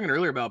what we were talking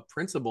earlier about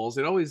principles.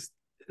 It always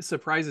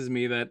surprises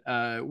me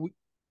that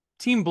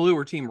Team Blue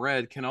or Team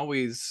Red can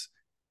always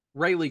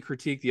rightly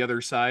critique the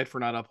other side for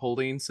not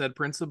upholding said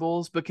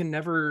principles, but can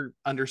never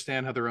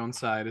understand how their own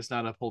side is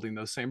not upholding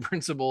those same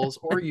principles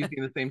or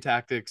using the same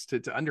tactics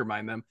to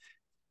undermine them.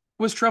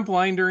 Was Trump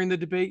lying during the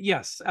debate?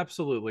 Yes,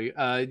 absolutely.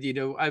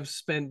 I've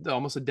spent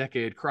almost a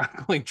decade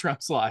chronicling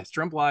Trump's lies.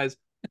 Trump lies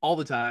all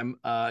the time.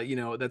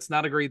 That's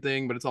not a great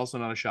thing, but it's also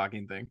not a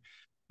shocking thing.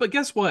 But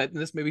guess what?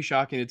 And this may be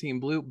shocking to Team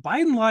Blue.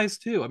 Biden lies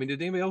too. I mean,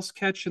 did anybody else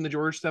catch in the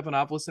George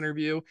Stephanopoulos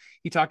interview?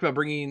 He talked about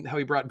how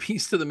he brought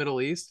peace to the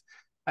Middle East.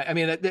 I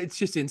mean, it's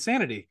just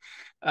insanity.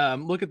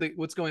 Look at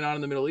what's going on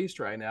in the Middle East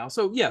right now.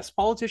 So yes,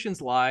 politicians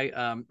lie.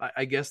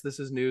 I guess this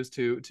is news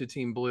to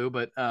Team Blue,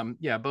 but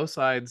yeah, both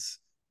sides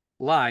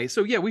lie.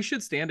 So yeah, we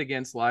should stand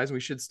against lies and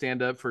we should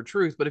stand up for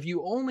truth. But if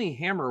you only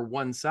hammer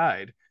one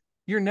side,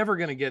 you're never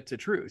going to get to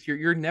truth.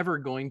 You're never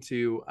going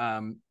to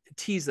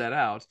tease that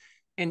out.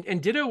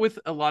 And ditto with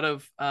a lot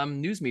of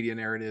news media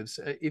narratives.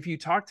 If you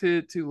talk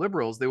to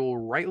liberals, they will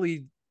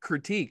rightly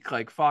critique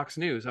like Fox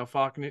News, how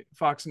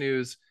Fox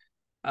News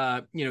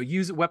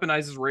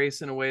weaponizes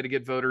race in a way to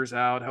get voters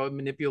out, how it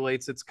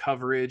manipulates its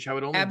coverage, how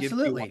it only gives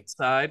you one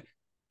side.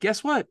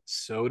 Guess what?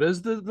 So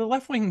does the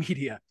left-wing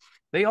media.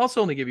 They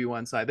also only give you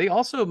one side. They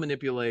also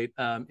manipulate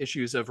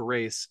issues of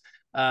race.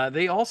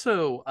 They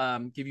also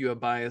give you a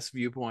biased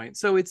viewpoint.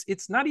 So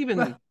it's not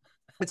even,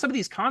 but some of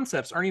these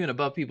concepts aren't even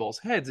above people's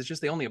heads. It's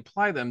just they only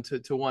apply them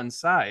to one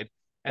side.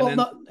 And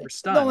then we're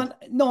stunned.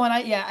 Nolan,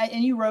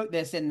 and you wrote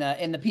this in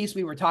the piece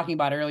we were talking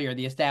about earlier,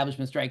 The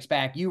Establishment Strikes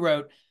Back. You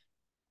wrote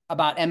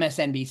about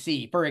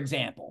MSNBC, for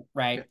example,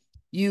 right?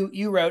 Yeah.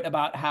 You wrote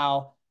about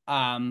how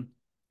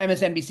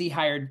MSNBC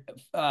hired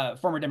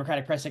former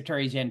Democratic Press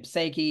Secretary Jen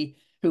Psaki,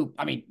 who,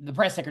 I mean, the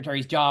press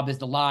secretary's job is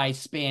to lie,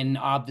 spin,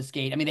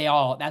 obfuscate. I mean,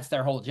 that's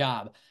their whole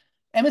job.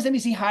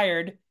 MSNBC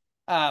hired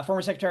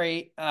former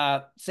Secretary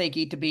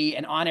Psaki to be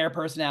an on-air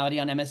personality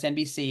on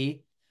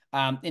MSNBC.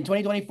 In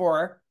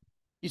 2024,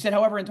 you said,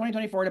 however, in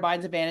 2024, to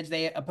Biden's advantage,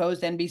 they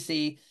opposed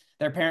NBC,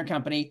 their parent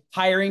company,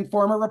 hiring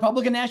former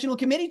Republican National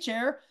Committee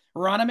Chair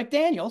Ronna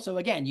McDaniel. So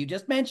again, you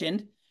just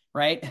mentioned,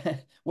 right?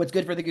 What's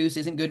good for the goose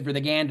isn't good for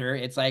the gander.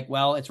 It's like,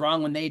 well, it's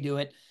wrong when they do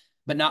it,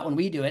 but not when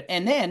we do it.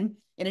 And then,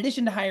 in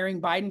addition to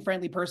hiring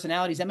Biden-friendly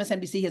personalities,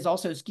 MSNBC has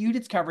also skewed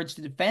its coverage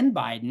to defend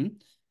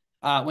Biden.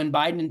 When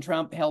Biden and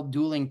Trump held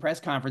dueling press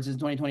conferences in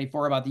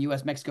 2024 about the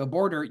U.S.-Mexico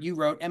border, you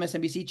wrote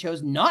MSNBC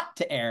chose not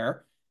to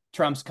air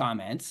Trump's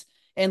comments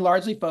and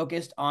largely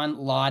focused on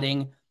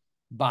lauding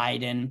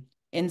Biden.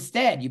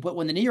 Instead, you put,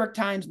 when the New York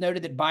Times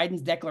noted that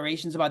Biden's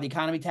declarations about the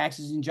economy,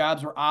 taxes, and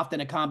jobs were often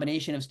a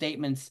combination of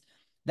statements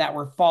that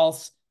were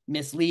false,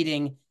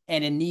 misleading,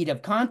 and in need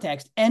of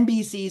context,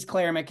 NBC's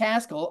Claire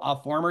McCaskill,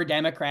 a former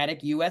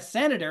Democratic U.S.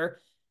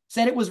 Senator,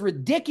 said it was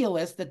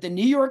ridiculous that the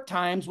New York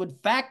Times would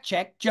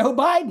fact-check Joe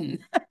Biden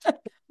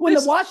when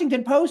the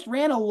Washington Post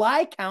ran a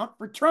lie count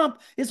for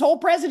Trump his whole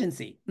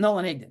presidency.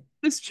 Nolan Higdon.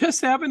 This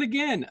just happened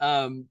again.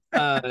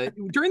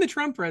 During the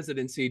Trump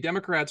presidency,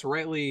 Democrats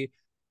rightly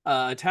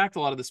attacked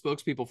a lot of the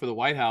spokespeople for the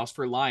White House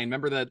for lying.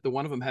 Remember that the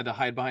one of them had to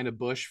hide behind a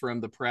bush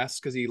from the press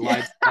because he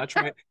lied so much,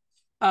 right?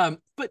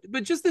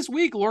 But just this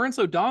week, Lawrence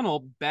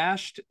O'Donnell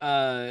bashed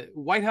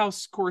White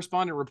House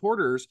correspondent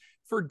reporters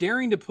for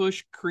daring to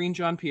push Karine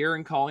Jean-Pierre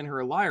and calling her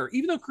a liar,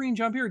 even though Karine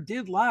Jean-Pierre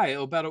did lie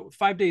about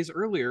 5 days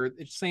earlier,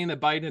 saying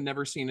that Biden had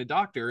never seen a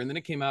doctor. And then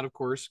it came out, of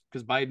course,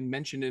 because Biden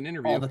mentioned in an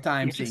interview all the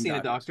time he had seen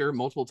a doctor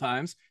multiple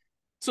times.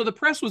 So the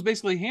press was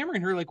basically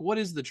hammering her, like, what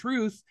is the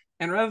truth?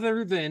 And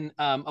rather than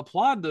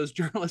applaud those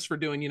journalists for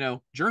doing,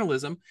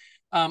 journalism,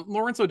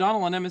 Lawrence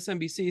O'Donnell on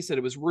MSNBC said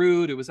it was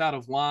rude, it was out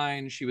of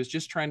line, she was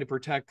just trying to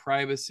protect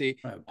privacy.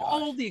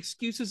 All the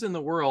excuses in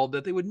the world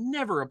that they would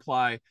never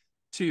apply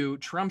to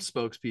Trump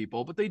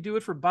spokespeople, but they do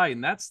it for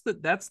Biden. That's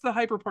the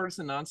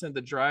hyper-partisan nonsense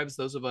that drives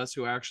those of us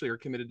who actually are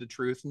committed to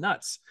truth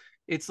nuts.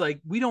 It's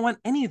like, we don't want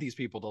any of these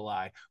people to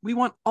lie. We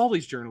want all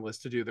these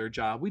journalists to do their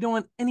job. We don't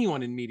want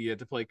anyone in media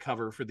to play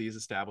cover for these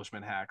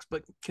establishment hacks.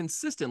 But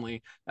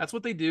consistently, that's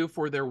what they do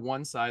for their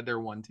one side, their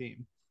one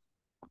team.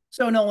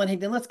 So, Nolan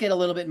Higdon, let's get a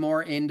little bit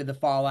more into the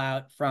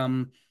fallout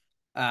from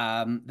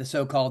the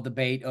so-called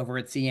debate over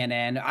at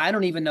CNN. I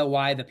don't even know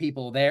why the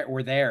people there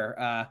were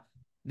there.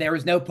 There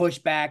was no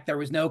pushback. There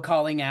was no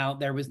calling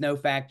out. There was no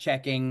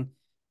fact-checking.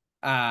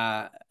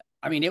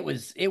 I mean, it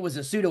was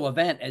a pseudo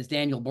event, as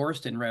Daniel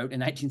Boorstin wrote in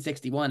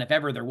 1961, if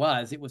ever there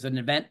was. It was an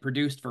event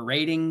produced for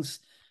ratings.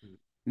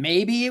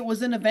 Maybe it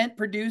was an event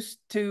produced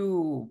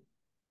to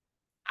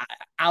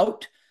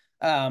out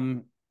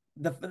um,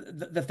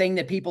 the thing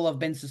that people have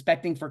been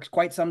suspecting for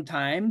quite some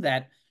time,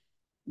 that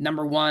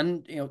number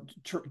one,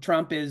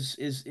 Trump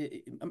is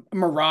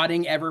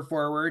marauding ever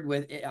forward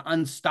with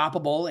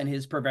unstoppable in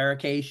his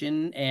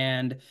prevarication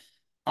and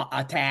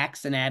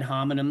attacks and ad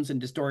hominems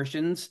and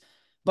distortions.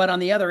 But on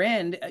the other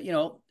end,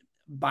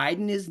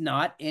 Biden is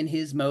not in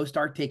his most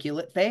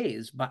articulate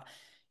phase. But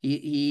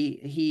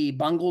he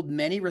bungled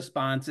many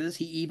responses.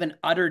 He even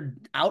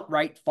uttered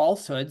outright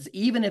falsehoods,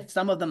 even if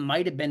some of them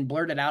might have been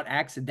blurted out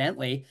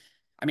accidentally.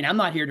 I mean, I'm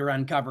not here to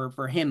uncover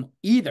for him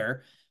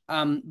either.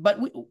 But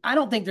I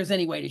don't think there's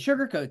any way to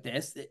sugarcoat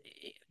this.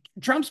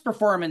 Trump's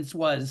performance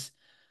was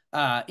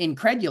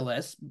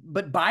incredulous,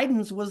 but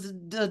Biden's was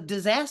a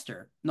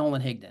disaster.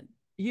 Nolan Higdon.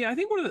 Yeah, I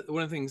think one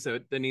of the things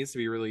that needs to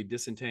be really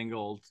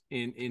disentangled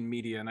in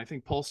media, and I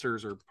think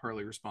pollsters are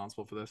partly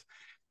responsible for this.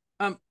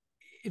 Um,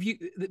 if you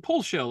the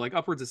polls show like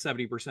upwards of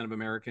 70% of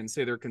Americans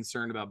say they're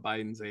concerned about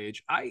Biden's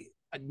age. I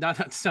not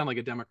to sound like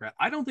a Democrat,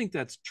 I don't think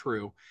that's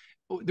true.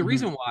 The Mm-hmm.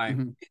 reason why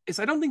Mm-hmm. is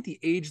I don't think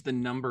the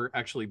number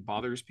actually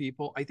bothers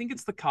people. I think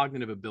it's the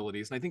cognitive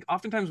abilities. And I think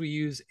oftentimes we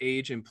use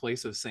age in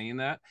place of saying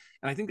that.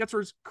 And I think that's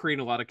where it's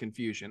creating a lot of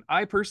confusion.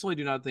 I personally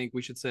do not think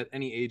we should set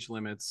any age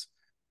limits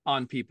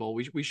on people.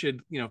 We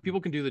should, if people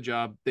can do the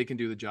job, they can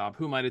do the job.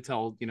 Who am I to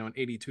tell, an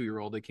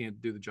 82-year-old they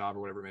can't do the job or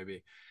whatever it may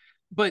be?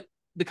 But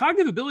the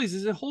cognitive abilities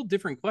is a whole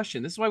different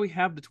question. This is why we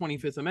have the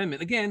 25th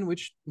Amendment, again,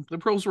 which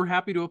liberals were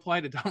happy to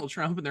apply to Donald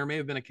Trump, and there may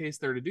have been a case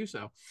there to do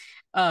so.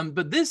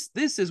 But this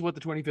is what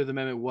the 25th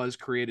Amendment was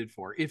created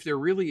for. If there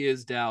really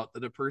is doubt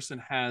that a person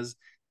has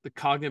the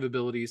cognitive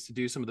abilities to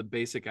do some of the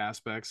basic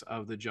aspects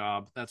of the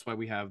job, that's why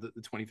we have the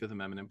 25th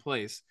Amendment in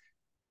place.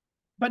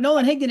 But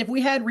Nolan Higdon, if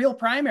we had real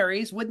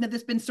primaries, wouldn't have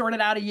this been sorted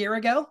out a year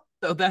ago?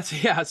 So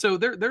that's yeah. So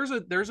there's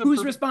a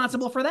Who's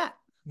responsible for that?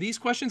 these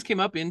questions came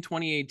up in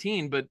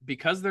 2018, but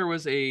because there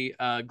was a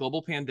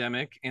global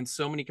pandemic and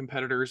so many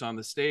competitors on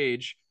the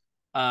stage,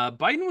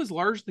 Biden was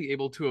largely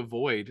able to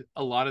avoid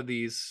a lot of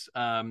these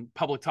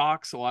public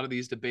talks, a lot of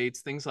these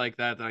debates, things like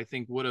that, that I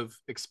think would have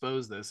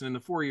exposed this. And in the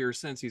 4 years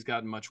since, he's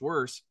gotten much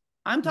worse.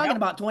 I'm Now, talking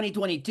about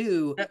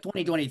 2022,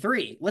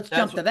 2023. Let's that's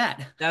jump what to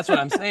that. that's what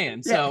I'm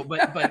saying. Yeah. So,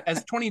 but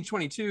as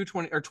 2022,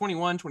 20 or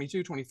 21,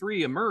 22,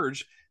 23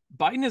 emerge,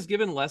 Biden has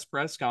given less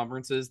press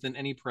conferences than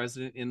any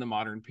president in the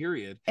modern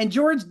period. And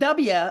George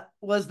W.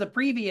 was the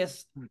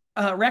previous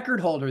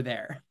record holder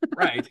there.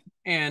 Right.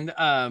 And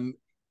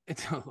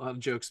it's a lot of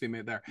jokes to be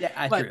made there.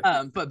 Yeah, But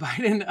true. but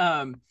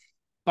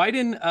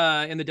Biden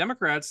and the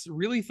Democrats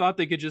really thought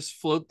they could just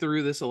float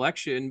through this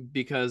election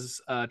because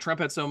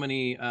Trump had so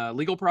many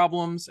legal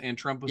problems and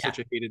Trump was Yeah. such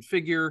a hated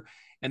figure,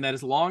 and that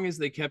as long as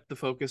they kept the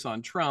focus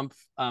on Trump,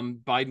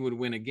 Biden would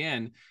win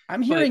again.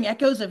 I'm But hearing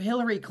echoes of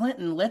Hillary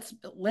Clinton. Let's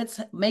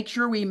make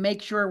sure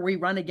we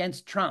run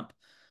against Trump.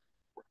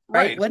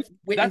 Right? right, Let's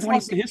in that's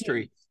lost to 2016.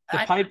 history.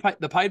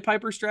 The Pied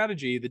Piper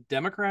strategy. The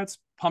Democrats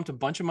pumped a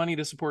bunch of money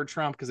to support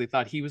Trump because they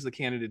thought he was the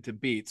candidate to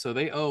beat. So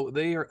they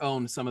are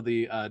owned some of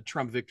the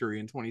Trump victory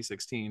in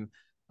 2016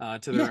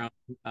 to their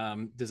Yeah.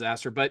 own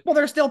disaster. But Well,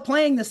 they're still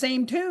playing the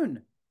same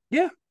tune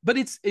yeah, but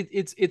it's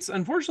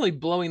unfortunately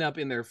blowing up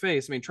in their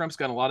face. I mean, Trump's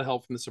gotten a lot of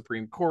help from the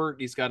Supreme Court.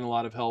 He's gotten a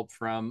lot of help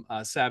from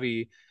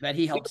savvy that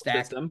he helped legal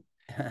stack. system,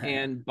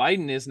 and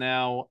Biden is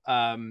now,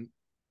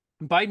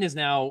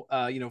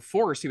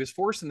 forced. He was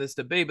forced in this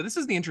debate. But this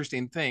is the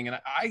interesting thing, and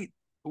I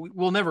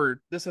will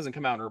never. This hasn't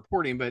come out in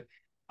reporting, but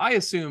I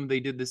assume they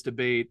did this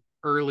debate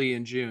early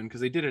in June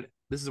because they did it.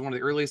 This is one of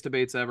the earliest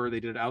debates ever. They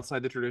did it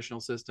outside the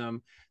traditional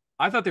system.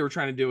 I thought they were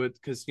trying to do it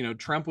because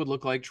Trump would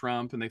look like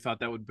Trump, and they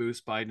thought that would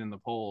boost Biden in the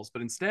polls.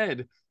 But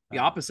instead, the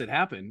opposite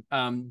happened.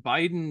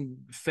 Biden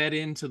fed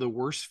into the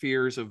worst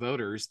fears of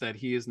voters that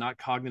he is not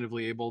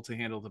cognitively able to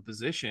handle the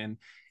position,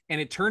 and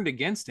it turned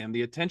against him.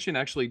 The attention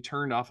actually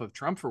turned off of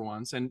Trump for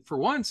once. And for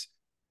once,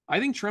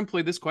 I think Trump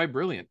played this quite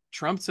brilliant.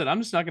 Trump said,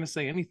 I'm just not going to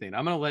say anything.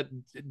 I'm going to let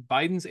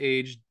Biden's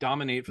age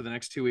dominate for the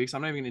next 2 weeks.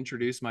 I'm not even going to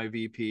introduce my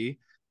VP.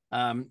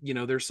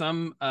 There's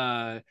some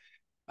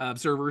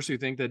observers who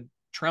think that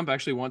Trump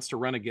actually wants to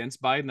run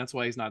against Biden. That's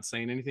why he's not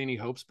saying anything. He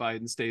hopes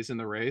Biden stays in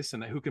the race,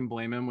 and who can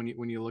blame him when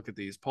you look at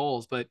these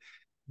polls? But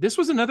this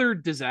was another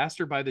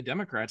disaster by the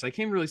Democrats. I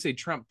can't really say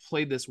Trump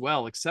played this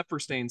well, except for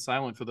staying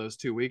silent for those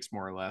 2 weeks,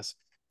 more or less.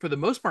 For the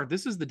most part,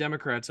 this is the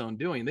Democrats' own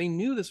doing. They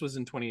knew this was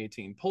in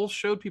 2018. Polls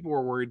showed people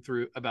were worried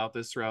about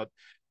this throughout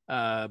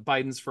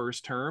Biden's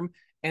first term,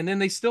 and then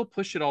they still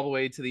pushed it all the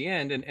way to the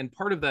end. And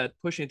part of that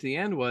pushing it to the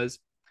end was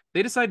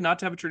they decided not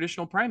to have a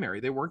traditional primary.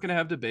 They weren't going to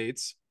have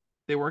debates.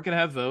 They weren't going to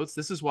have votes.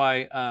 This is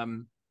why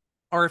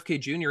RFK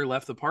Jr.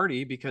 left the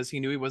party, because he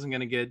knew he wasn't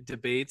going to get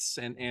debates,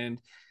 and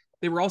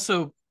they were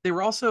also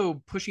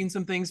pushing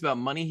some things about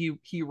money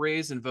he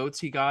raised and votes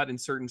he got in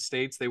certain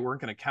states. They weren't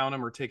going to count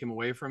him or take him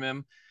away from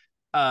him.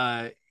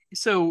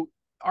 So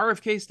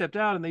RFK stepped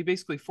out, and they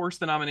basically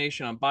forced the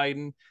nomination on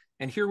Biden.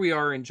 And here we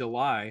are in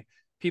July.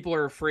 people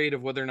are afraid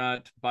of whether or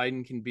not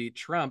Biden can beat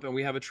Trump, and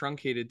we have a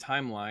truncated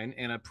timeline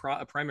and a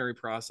primary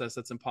process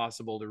that's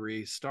impossible to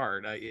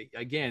restart.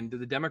 Again,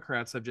 the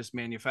Democrats have just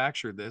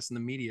manufactured this, and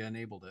the media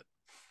enabled it.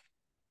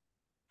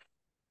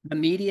 The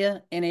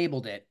media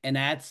enabled it, and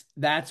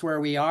that's where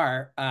we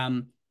are.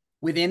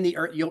 Within the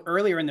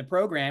earlier in the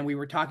program, we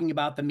were talking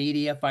about the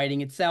media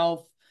fighting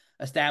itself,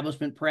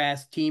 establishment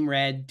press, team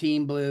red,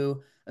 team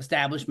blue,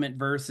 establishment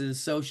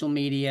versus social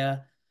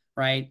media,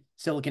 right?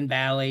 Silicon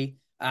Valley.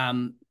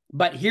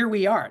 But here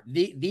we are.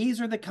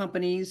 These are the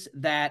companies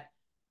that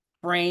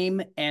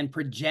frame and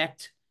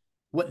project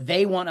what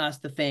they want us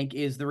to think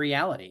is the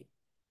reality.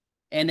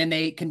 And then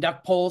they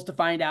conduct polls to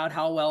find out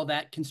how well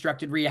that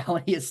constructed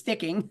reality is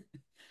sticking.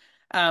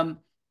 Um,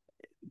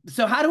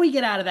 so how do we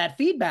get out of that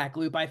feedback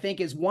loop, I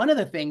think, is one of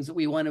the things that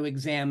we want to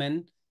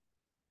examine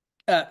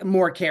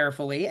more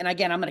carefully. And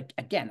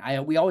again,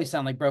 we always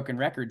sound like broken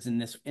records in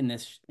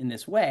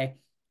this way.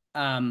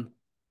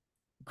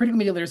 Critical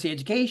media literacy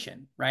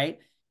education, right?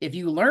 If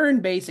you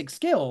learn basic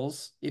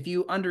skills, if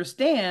you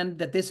understand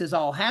that this is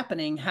all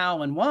happening,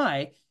 how and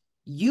why,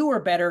 you are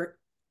better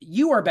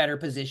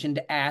positioned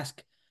to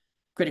ask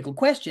critical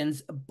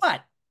questions.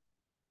 But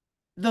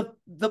the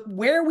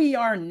where we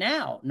are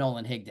now,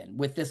 Nolan Higdon,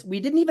 with this, we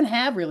didn't even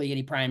have really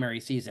any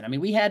primary season. I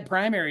mean, we had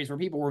primaries where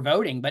people were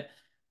voting, but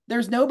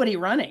there's nobody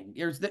running.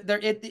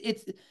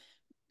 It's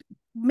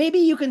maybe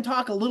you can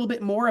talk a little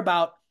bit more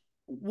about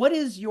what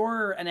is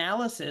your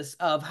analysis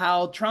of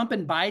how Trump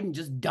and Biden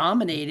just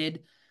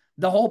dominated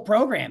the whole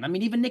program. I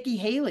mean, even Nikki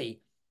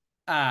Haley,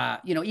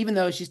 even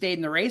though she stayed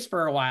in the race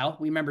for a while,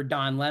 we remember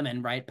Don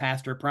Lemon, right,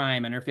 past her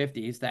prime in her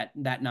 50s,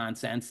 that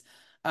nonsense.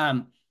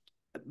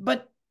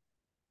 But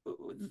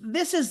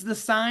this is the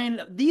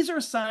sign. These are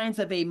signs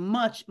of a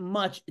much,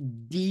 much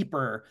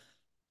deeper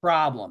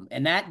problem.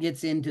 And that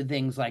gets into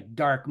things like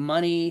dark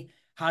money.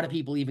 How do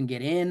people even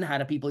get in? How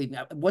do people even,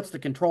 what's the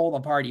control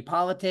of party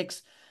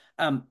politics?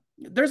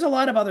 There's a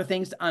lot of other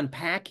things to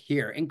unpack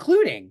here,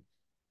 including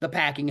the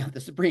packing of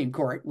the Supreme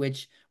Court,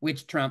 which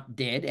Trump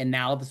did. And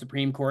now the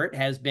Supreme Court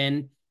has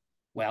been,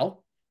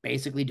 well,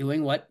 basically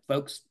doing what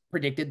folks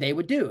predicted they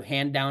would do,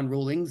 hand down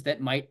rulings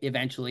that might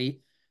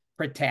eventually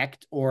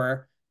protect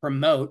or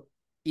promote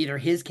either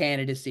his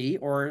candidacy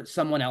or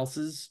someone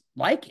else's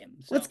like him.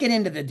 So let's get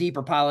into the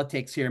deeper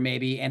politics here,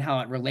 maybe, and how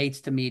it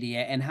relates to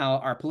media and how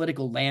our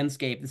political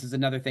landscape, this is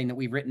another thing that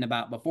we've written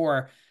about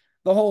before,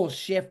 the whole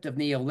shift of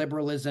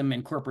neoliberalism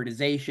and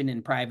corporatization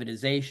and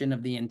privatization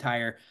of the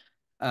entire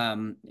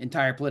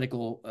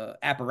political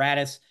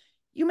apparatus.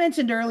 You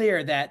mentioned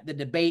earlier that the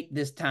debate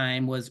this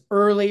time was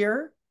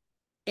earlier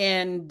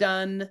and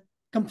done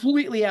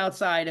completely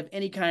outside of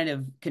any kind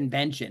of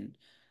convention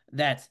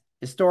that's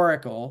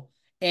historical.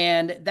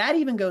 And that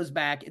even goes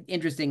back,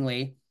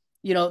 interestingly,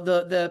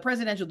 the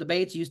presidential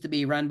debates used to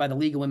be run by the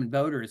League of Women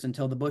Voters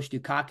until the Bush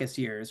Dukakis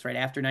years, right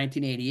after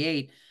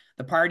 1988.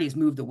 The parties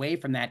moved away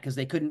from that because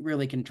they couldn't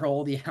really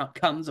control the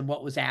outcomes of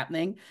what was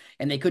happening,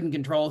 and they couldn't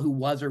control who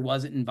was or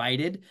wasn't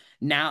invited.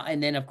 Now,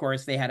 and then, of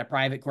course, they had a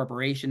private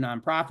corporation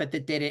nonprofit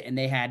that did it, and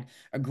they had,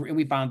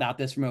 we found out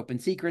this from Open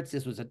Secrets.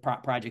 This was a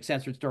Project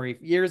Censored story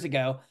years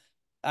ago,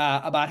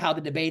 about how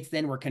the debates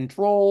then were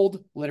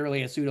controlled,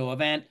 literally a pseudo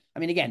event. I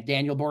mean, again,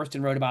 Daniel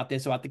Borston wrote about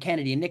this, about the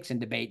Kennedy and Nixon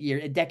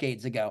debate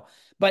decades ago,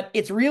 but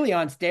it's really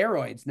on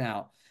steroids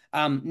now.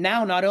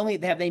 Now, not only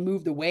have they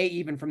moved away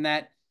even from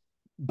that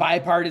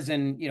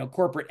bipartisan,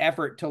 corporate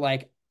effort to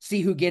like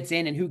see who gets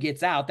in and who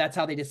gets out. That's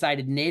how they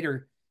decided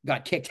Nader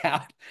got kicked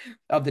out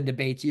of the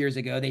debates years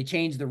ago. They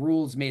changed the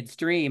rules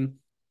midstream.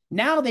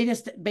 Now they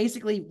just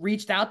basically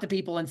reached out to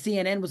people, and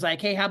CNN was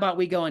like, hey, how about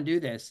we go and do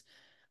this?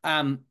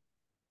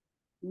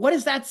 What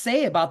does that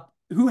say about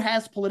who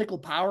has political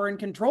power and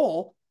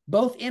control,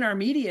 both in our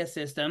media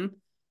system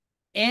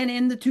and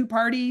in the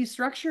two-party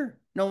structure,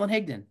 Nolan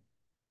Higdon?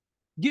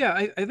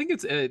 Yeah, I think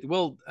it's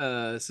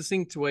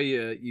succinct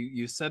way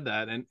you said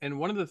that, and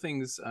one of the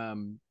things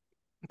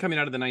coming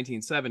out of the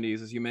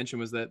 1970s, as you mentioned,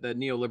 was that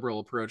neoliberal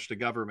approach to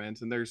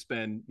government, and there's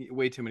been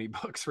way too many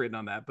books written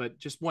on that. But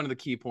just one of the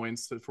key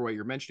points for what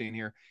you're mentioning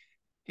here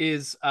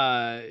is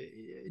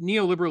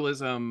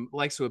neoliberalism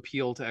likes to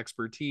appeal to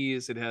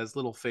expertise. It has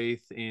little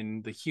faith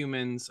in the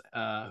humans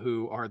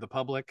who are the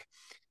public.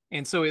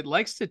 And so it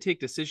likes to take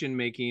decision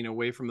making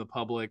away from the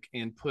public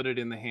and put it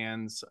in the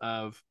hands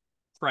of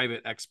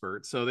private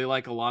experts. So they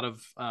like a lot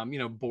of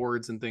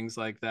boards and things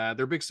like that.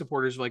 They're big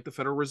supporters of like the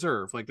Federal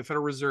Reserve. Like the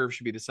Federal Reserve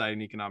should be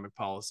deciding economic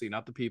policy,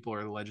 not the people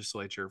or the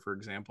legislature, for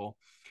example.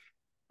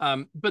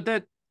 But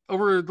that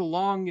over the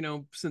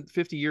long, since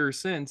 50 years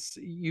since,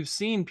 you've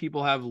seen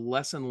people have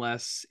less and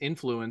less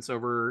influence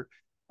over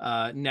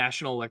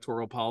national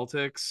electoral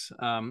politics,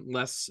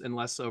 less and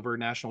less over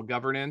national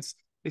governance.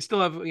 They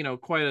still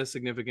have, quite a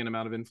significant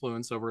amount of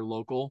influence over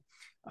local,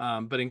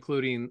 but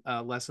including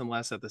less and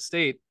less at the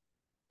state.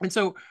 And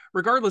so,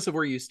 regardless of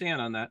where you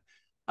stand on that,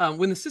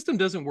 when the system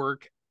doesn't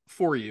work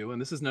for you,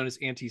 and this is known as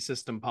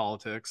anti-system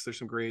politics, there's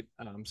some great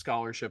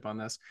scholarship on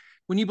this.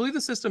 When you believe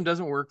the system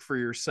doesn't work for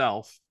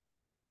yourself,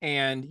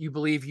 and you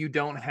believe you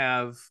don't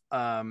have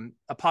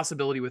a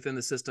possibility within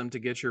the system to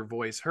get your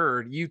voice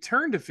heard, you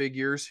turn to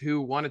figures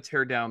who want to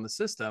tear down the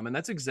system. And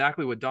that's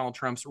exactly what Donald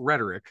Trump's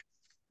rhetoric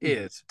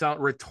is.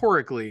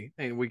 Rhetorically,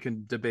 and we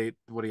can debate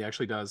what he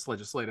actually does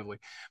legislatively,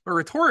 but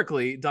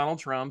rhetorically, Donald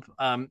Trump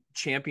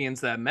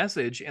champions that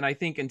message. And I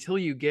think until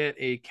you get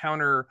a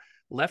counter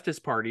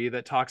leftist party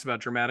that talks about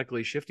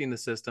dramatically shifting the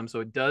system so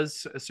it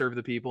does serve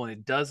the people and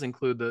it does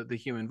include the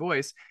human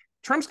voice,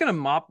 Trump's going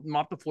to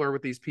mop the floor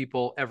with these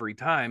people every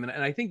time. And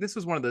I think this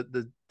was one of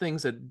the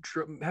things that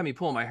had me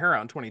pulling my hair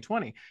out in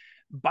 2020.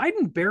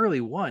 Biden barely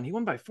won. He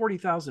won by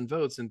 40,000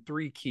 votes in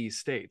 3 key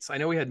states. I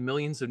know we had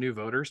millions of new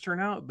voters turn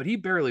out, but he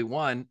barely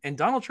won. And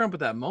Donald Trump at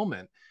that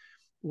moment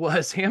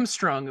was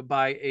hamstrung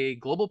by a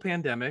global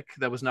pandemic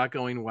that was not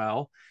going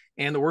well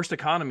and the worst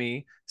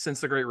economy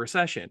since the Great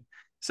Recession.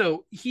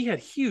 So he had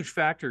huge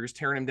factors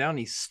tearing him down.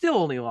 He still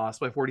only lost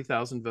by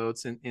 40,000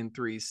 votes in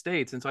 3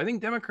 states. And so I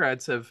think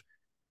Democrats have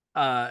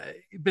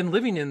been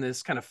living in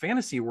this kind of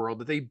fantasy world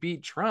that they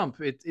beat Trump.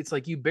 It's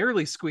like you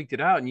barely squeaked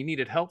it out and you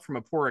needed help from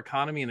a poor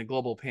economy and a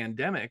global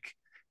pandemic.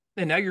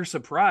 And now you're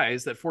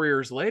surprised that 4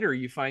 years later,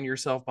 you find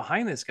yourself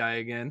behind this guy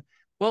again.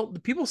 Well,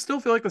 the people still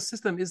feel like the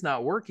system is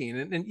not working.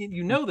 And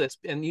you know this,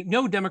 and you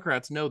know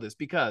Democrats know this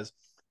because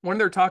one of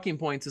their talking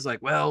points is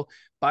like, well,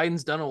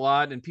 Biden's done a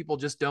lot and people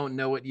just don't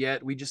know it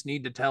yet. We just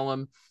need to tell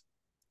them.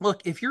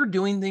 Look, if you're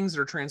doing things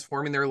that are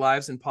transforming their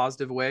lives in a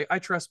positive way, I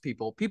trust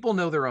people. People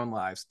know their own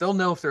lives. They'll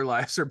know if their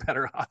lives are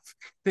better off.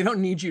 They don't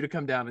need you to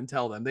come down and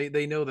tell them.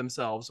 They know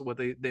themselves what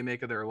they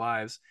make of their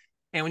lives.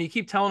 And when you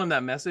keep telling them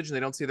that message and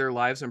they don't see their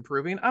lives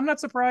improving, I'm not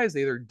surprised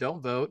they either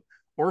don't vote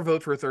or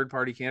vote for a third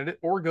party candidate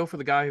or go for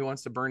the guy who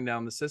wants to burn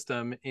down the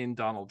system in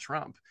Donald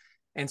Trump.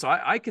 And so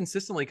I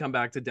consistently come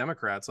back to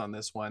Democrats on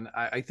this one.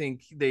 I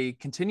think they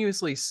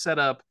continuously set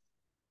up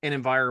an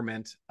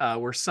environment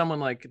where someone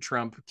like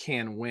Trump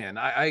can win.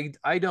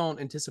 I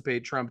don't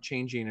anticipate Trump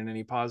changing in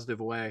any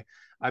positive way.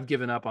 I've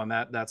given up on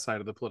that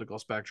side of the political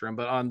spectrum.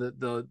 But on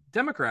the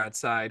Democrat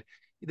side,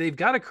 they've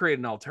got to create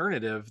an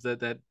alternative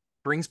that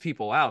brings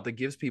people out, that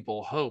gives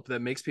people hope,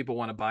 that makes people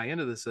want to buy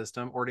into the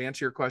system. Or to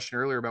answer your question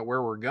earlier about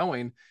where we're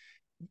going,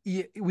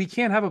 we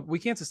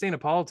can't sustain a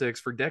politics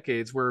for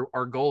decades where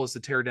our goal is to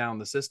tear down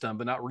the system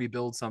but not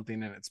rebuild something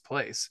in its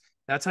place.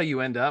 That's how you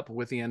end up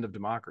with the end of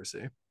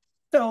democracy.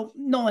 So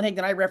Nolan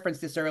Higdon, I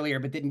referenced this earlier,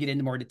 but didn't get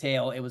into more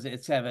detail.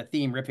 It's kind of a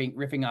theme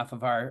riffing off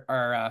of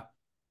our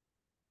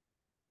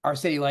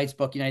City Lights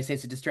book, United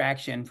States of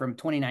Distraction from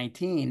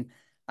 2019.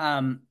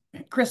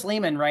 Chris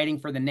Lehman, writing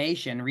for The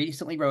Nation,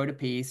 recently wrote a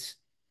piece.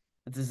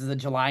 This is a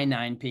July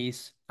 9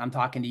 piece. I'm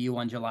talking to you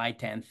on July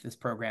 10th. This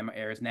program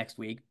airs next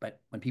week,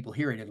 but when people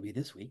hear it, it'll be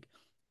this week.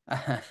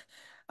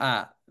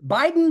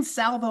 Biden's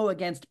salvo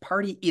against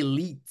party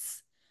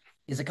elites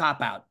is a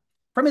cop-out.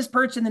 From his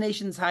perch in the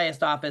nation's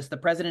highest office, the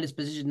president has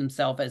positioned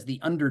himself as the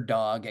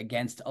underdog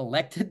against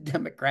elected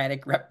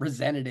Democratic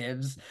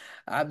representatives.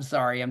 I'm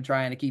sorry, I'm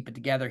trying to keep it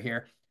together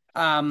here.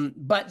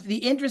 But the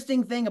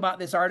interesting thing about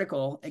this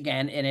article,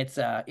 again, and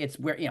it's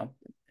where,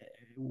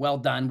 well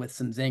done with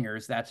some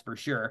zingers, that's for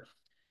sure.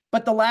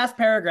 But the last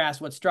paragraph's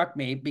what struck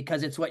me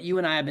because it's what you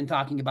and I have been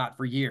talking about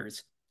for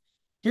years.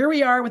 Here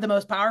we are with the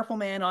most powerful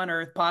man on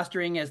earth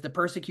posturing as the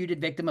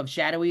persecuted victim of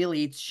shadowy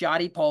elites,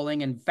 shoddy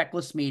polling, and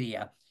feckless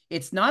media.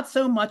 It's not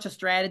so much a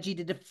strategy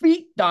to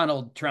defeat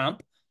Donald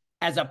Trump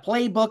as a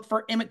playbook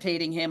for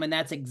imitating him. And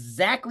that's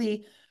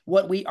exactly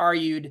what we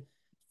argued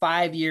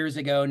 5 years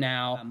ago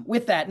now.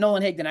 With that,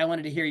 Nolan Higdon, I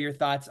wanted to hear your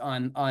thoughts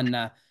on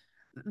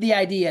the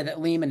idea that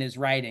Lehman is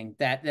writing,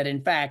 that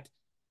in fact,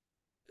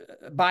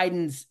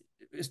 Biden's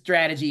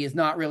strategy is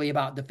not really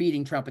about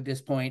defeating Trump at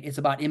this point. It's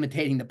about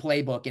imitating the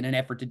playbook in an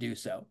effort to do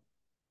so.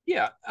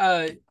 Yeah.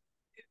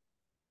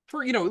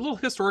 For, a little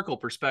historical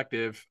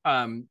perspective,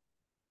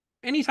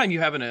 anytime you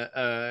have in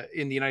the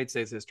United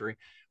States history,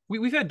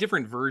 we've had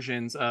different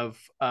versions of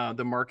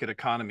the market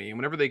economy. And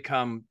whenever they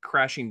come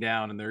crashing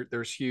down and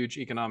there's huge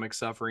economic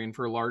suffering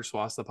for large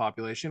swaths of the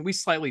population, we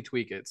slightly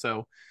tweak it.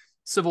 So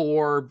Civil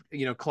War,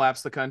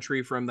 collapsed the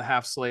country from the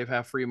half slave,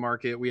 half free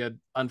market. We had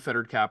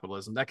unfettered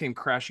capitalism. That came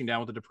crashing down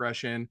with the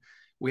Depression.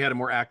 We had a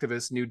more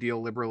activist New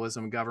Deal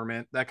liberalism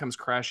government. That comes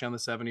crashing down the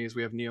 70s.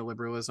 We have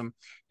neoliberalism.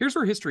 Here's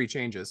where history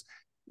changes.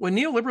 When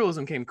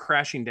neoliberalism came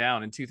crashing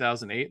down in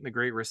 2008 in the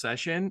Great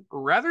Recession,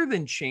 rather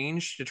than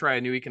change to try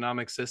a new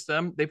economic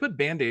system, they put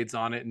Band-Aids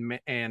on it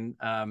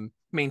and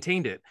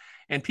maintained it.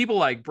 And people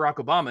like Barack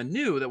Obama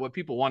knew that what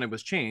people wanted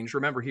was change.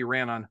 Remember, he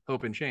ran on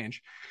hope and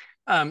change.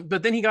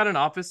 But then he got in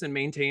office and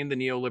maintained the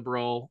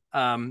neoliberal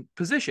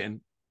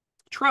position.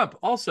 Trump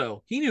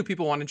also, he knew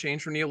people wanted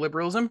change from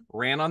neoliberalism,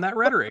 ran on that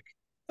rhetoric.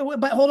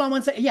 But hold on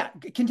one second. Yeah,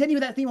 continue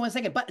that theme 1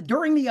 second. But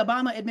during the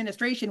Obama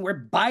administration,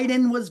 where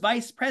Biden was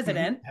vice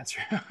president, that's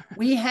true.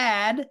 We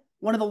had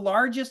one of the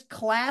largest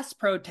class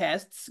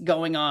protests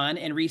going on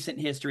in recent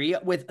history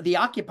with the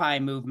Occupy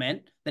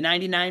movement, the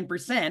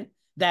 99%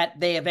 that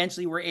they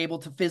eventually were able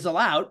to fizzle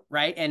out,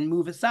 right, and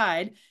move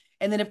aside.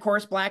 And then, of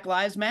course, Black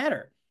Lives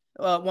Matter.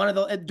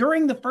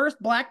 During the first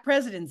Black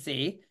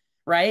presidency,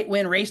 right?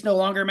 When race no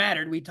longer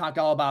mattered, we talked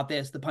all about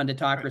this, the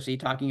punditocracy,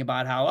 talking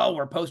about how, oh,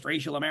 we're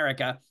post-racial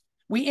America.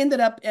 We ended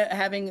up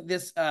having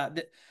this,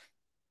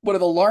 one of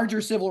the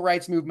larger civil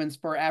rights movements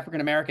for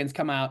African Americans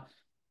come out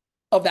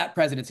of that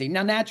presidency.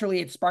 Now,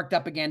 naturally, it sparked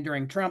up again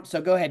during Trump.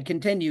 So go ahead,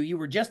 continue. You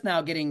were just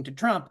now getting to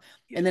Trump.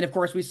 And then, of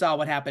course, we saw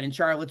what happened in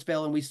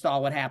Charlottesville, and we saw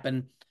what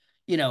happened,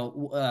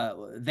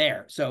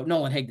 there. So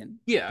Nolan Higdon.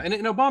 Yeah, and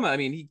Obama, I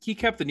mean, he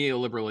kept the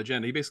neoliberal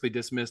agenda. He basically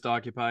dismissed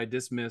Occupy,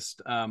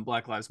 dismissed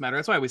Black Lives Matter.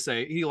 That's why we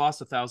say he lost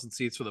 1,000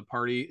 seats for the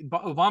party.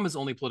 Obama's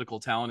only political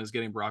talent is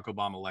getting Barack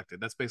Obama elected.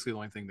 That's basically the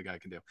only thing the guy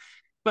can do.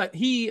 But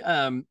he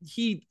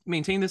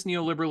maintained this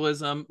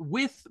neoliberalism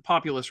with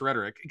populist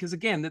rhetoric because,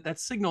 again, that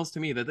signals to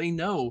me that they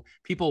know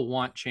people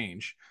want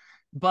change,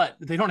 but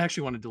they don't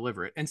actually want to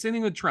deliver it. And same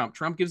thing with Trump.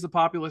 Trump gives the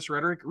populist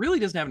rhetoric, really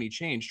doesn't have any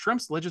change.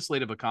 Trump's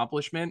legislative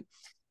accomplishment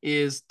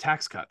is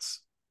tax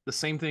cuts, the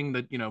same thing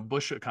that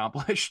Bush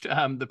accomplished,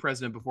 the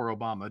president before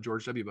Obama,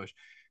 George W. Bush.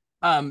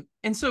 And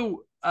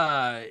so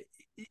Biden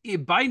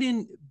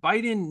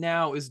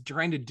now is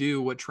trying to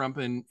do what Trump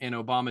and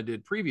Obama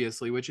did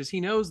previously, which is he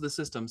knows the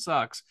system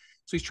sucks,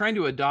 so he's trying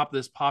to adopt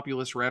this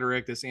populist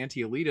rhetoric, this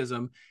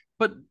anti-elitism.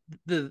 But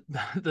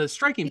the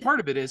striking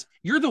part of it is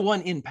you're the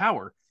one in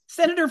power.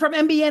 Senator from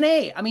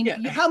MBNA. I mean,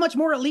 yeah. How much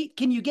more elite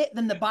can you get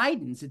than the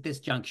Bidens at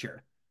this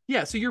juncture?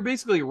 Yeah, so you're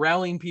basically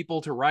rallying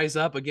people to rise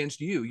up against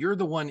you. You're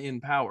the one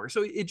in power.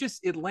 So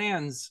it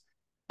lands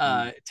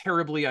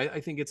terribly.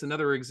 I think it's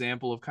another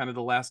example of kind of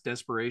the last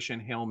desperation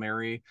Hail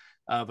Mary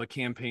of a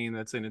campaign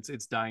that's in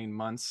its dying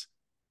months.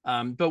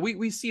 But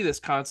we see this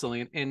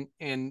constantly,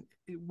 and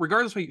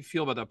regardless of what you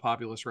feel about that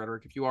populist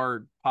rhetoric, if you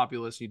are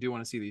populist and you do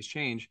want to see these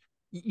change,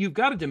 you've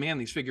got to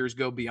demand these figures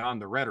go beyond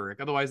the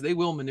rhetoric. Otherwise, they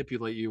will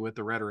manipulate you with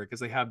the rhetoric,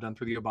 as they have done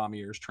through the Obama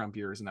years, Trump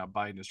years, and now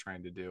Biden is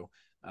trying to do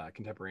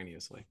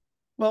contemporaneously.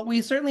 Well,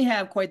 we certainly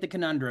have quite the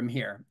conundrum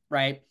here,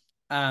 right?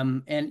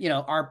 And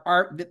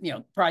our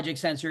Project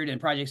Censored and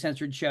Project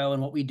Censored show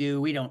and what we do,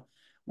 we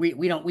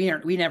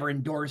never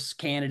endorse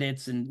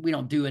candidates, and we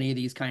don't do any of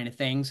these kind of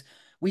things.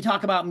 We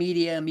talk about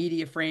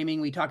media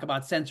framing, we talk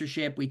about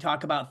censorship, we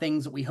talk about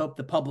things that we hope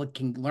the public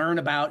can learn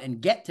about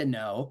and get to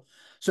know,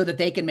 so that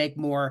they can make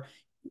more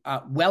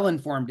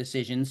well-informed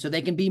decisions, so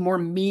they can be more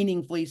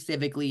meaningfully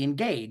civically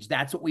engaged.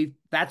 That's what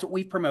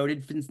we've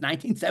promoted since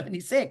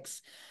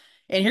 1976.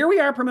 And here we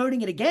are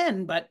promoting it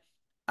again, but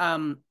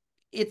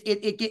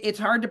it's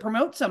hard to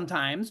promote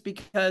sometimes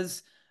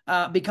because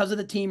of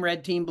the team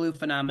red, team blue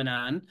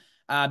phenomenon,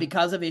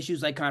 because of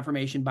issues like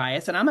confirmation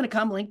bias. And I'm going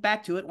to link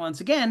back to it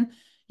once again.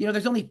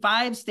 There's only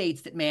 5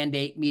 states that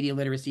mandate media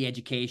literacy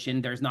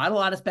education. There's not a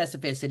lot of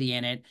specificity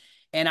in it.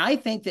 And I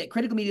think that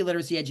critical media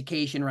literacy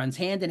education runs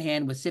hand in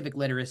hand with civic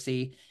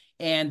literacy.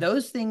 And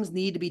those things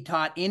need to be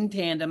taught in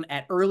tandem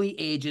at early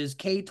ages,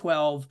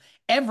 K-12,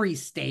 every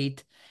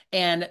state,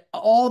 and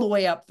all the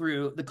way up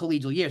through the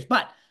collegial years.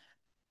 But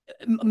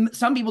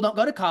some people don't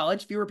go to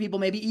college. Fewer people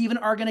maybe even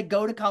are going to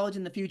go to college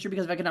in the future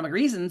because of economic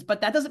reasons.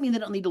 But that doesn't mean they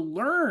don't need to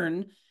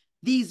learn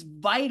these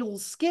vital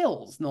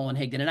skills, Nolan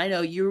Higdon. And I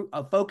know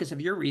a focus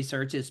of your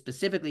research is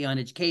specifically on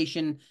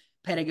education,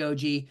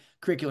 pedagogy,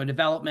 curricular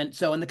development.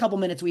 So in the couple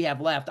minutes we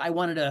have left, I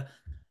wanted to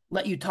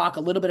let you talk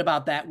a little bit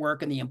about that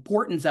work and the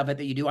importance of it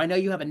that you do. I know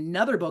you have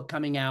another book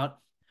coming out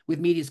with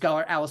media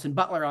scholar Allison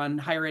Butler on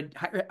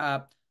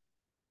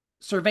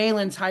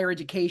surveillance, higher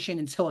education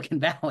in Silicon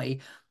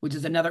Valley, which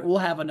is we'll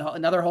have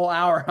another whole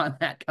hour on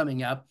that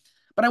coming up.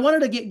 But I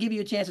wanted to give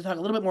you a chance to talk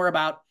a little bit more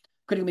about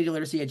critical media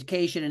literacy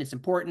education and its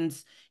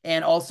importance,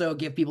 and also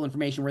give people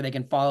information where they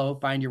can follow,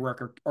 find your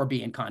work, or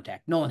be in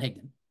contact. Nolan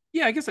Higdon.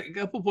 Yeah, I guess a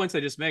couple points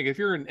I just make. If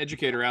you're an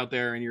educator out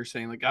there and you're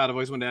saying, like, God, I've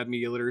always wanted to add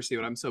media literacy,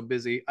 but I'm so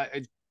busy,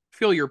 I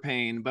feel your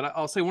pain. But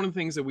I'll say one of the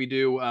things that we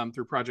do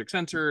through Project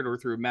Censored or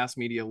through Mass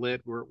Media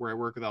Lit, where I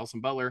work with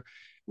Allison Butler,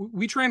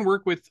 we try and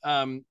work with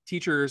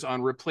teachers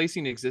on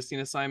replacing existing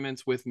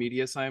assignments with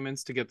media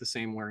assignments to get the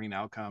same learning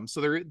outcome.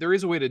 So there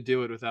is a way to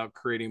do it without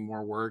creating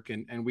more work,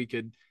 and we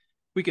could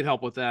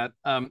help with that.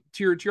 To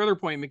your other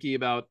point, Mickey,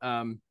 about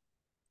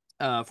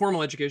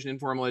formal education,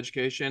 informal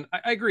education,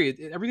 I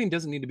agree. Everything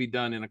doesn't need to be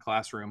done in a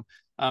classroom.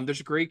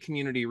 There's a great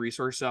community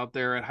resource out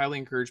there. I'd highly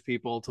encourage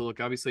people to look.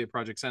 Obviously,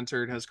 Project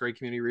Censored has great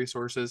community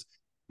resources,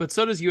 but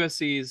so does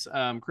USC's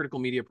Critical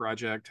Media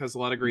Project, has a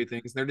lot of great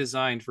things. They're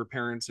designed for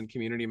parents and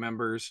community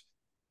members.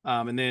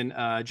 And then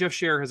Jeff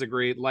Scher has a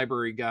great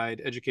library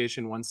guide,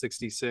 Education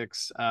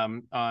 166,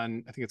 on, I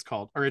think it's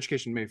called, or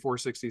Education May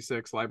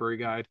 466 library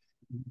guide.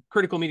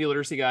 Critical Media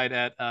Literacy Guide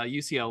at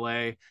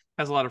UCLA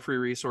has a lot of free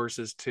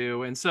resources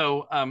too. And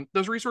so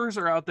those resources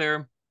are out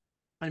there.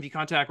 And if you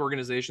contact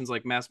organizations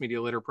like Mass Media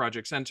Lit or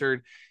Project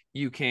Censored,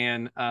 you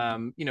can,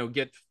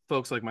 get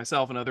folks like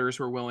myself and others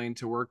who are willing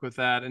to work with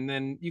that. And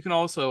then you can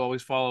also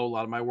always follow a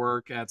lot of my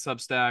work at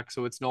Substack.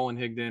 So it's Nolan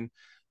Higdon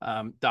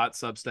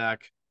 .substack.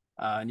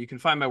 And you can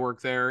find my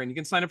work there, and you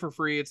can sign up for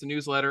free. It's a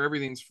newsletter.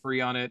 Everything's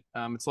free on it.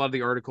 It's a lot of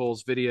the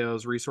articles,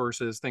 videos,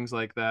 resources, things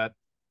like that,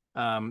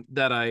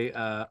 that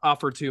I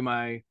offer to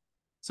my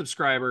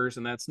subscribers,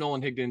 and that's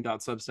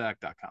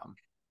nolanhigdon.substack.com.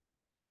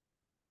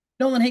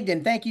 Nolan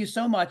Higdon, thank you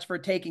so much for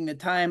taking the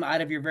time out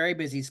of your very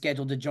busy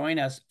schedule to join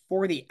us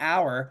for the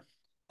hour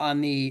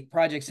on the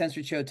Project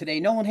Censored Show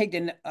today. Nolan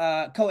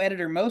Higdon,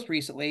 co-editor most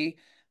recently,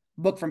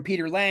 book from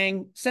Peter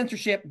Lang,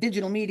 Censorship,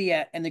 Digital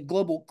Media, and the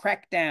Global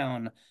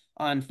Crackdown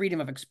on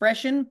Freedom of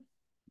Expression.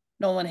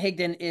 Nolan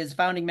Higdon is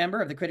founding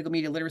member of the Critical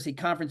Media Literacy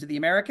Conference of the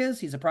Americas.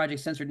 He's a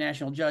Project Censored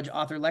National Judge,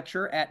 author,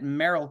 lecturer at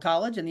Merrill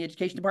College and the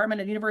Education Department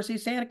at University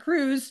of Santa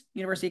Cruz,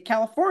 University of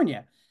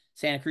California.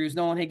 Santa Cruz.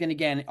 Nolan Higdon,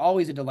 again,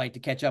 always a delight to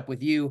catch up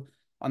with you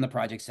on the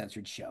Project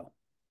Censored Show.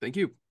 Thank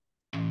you.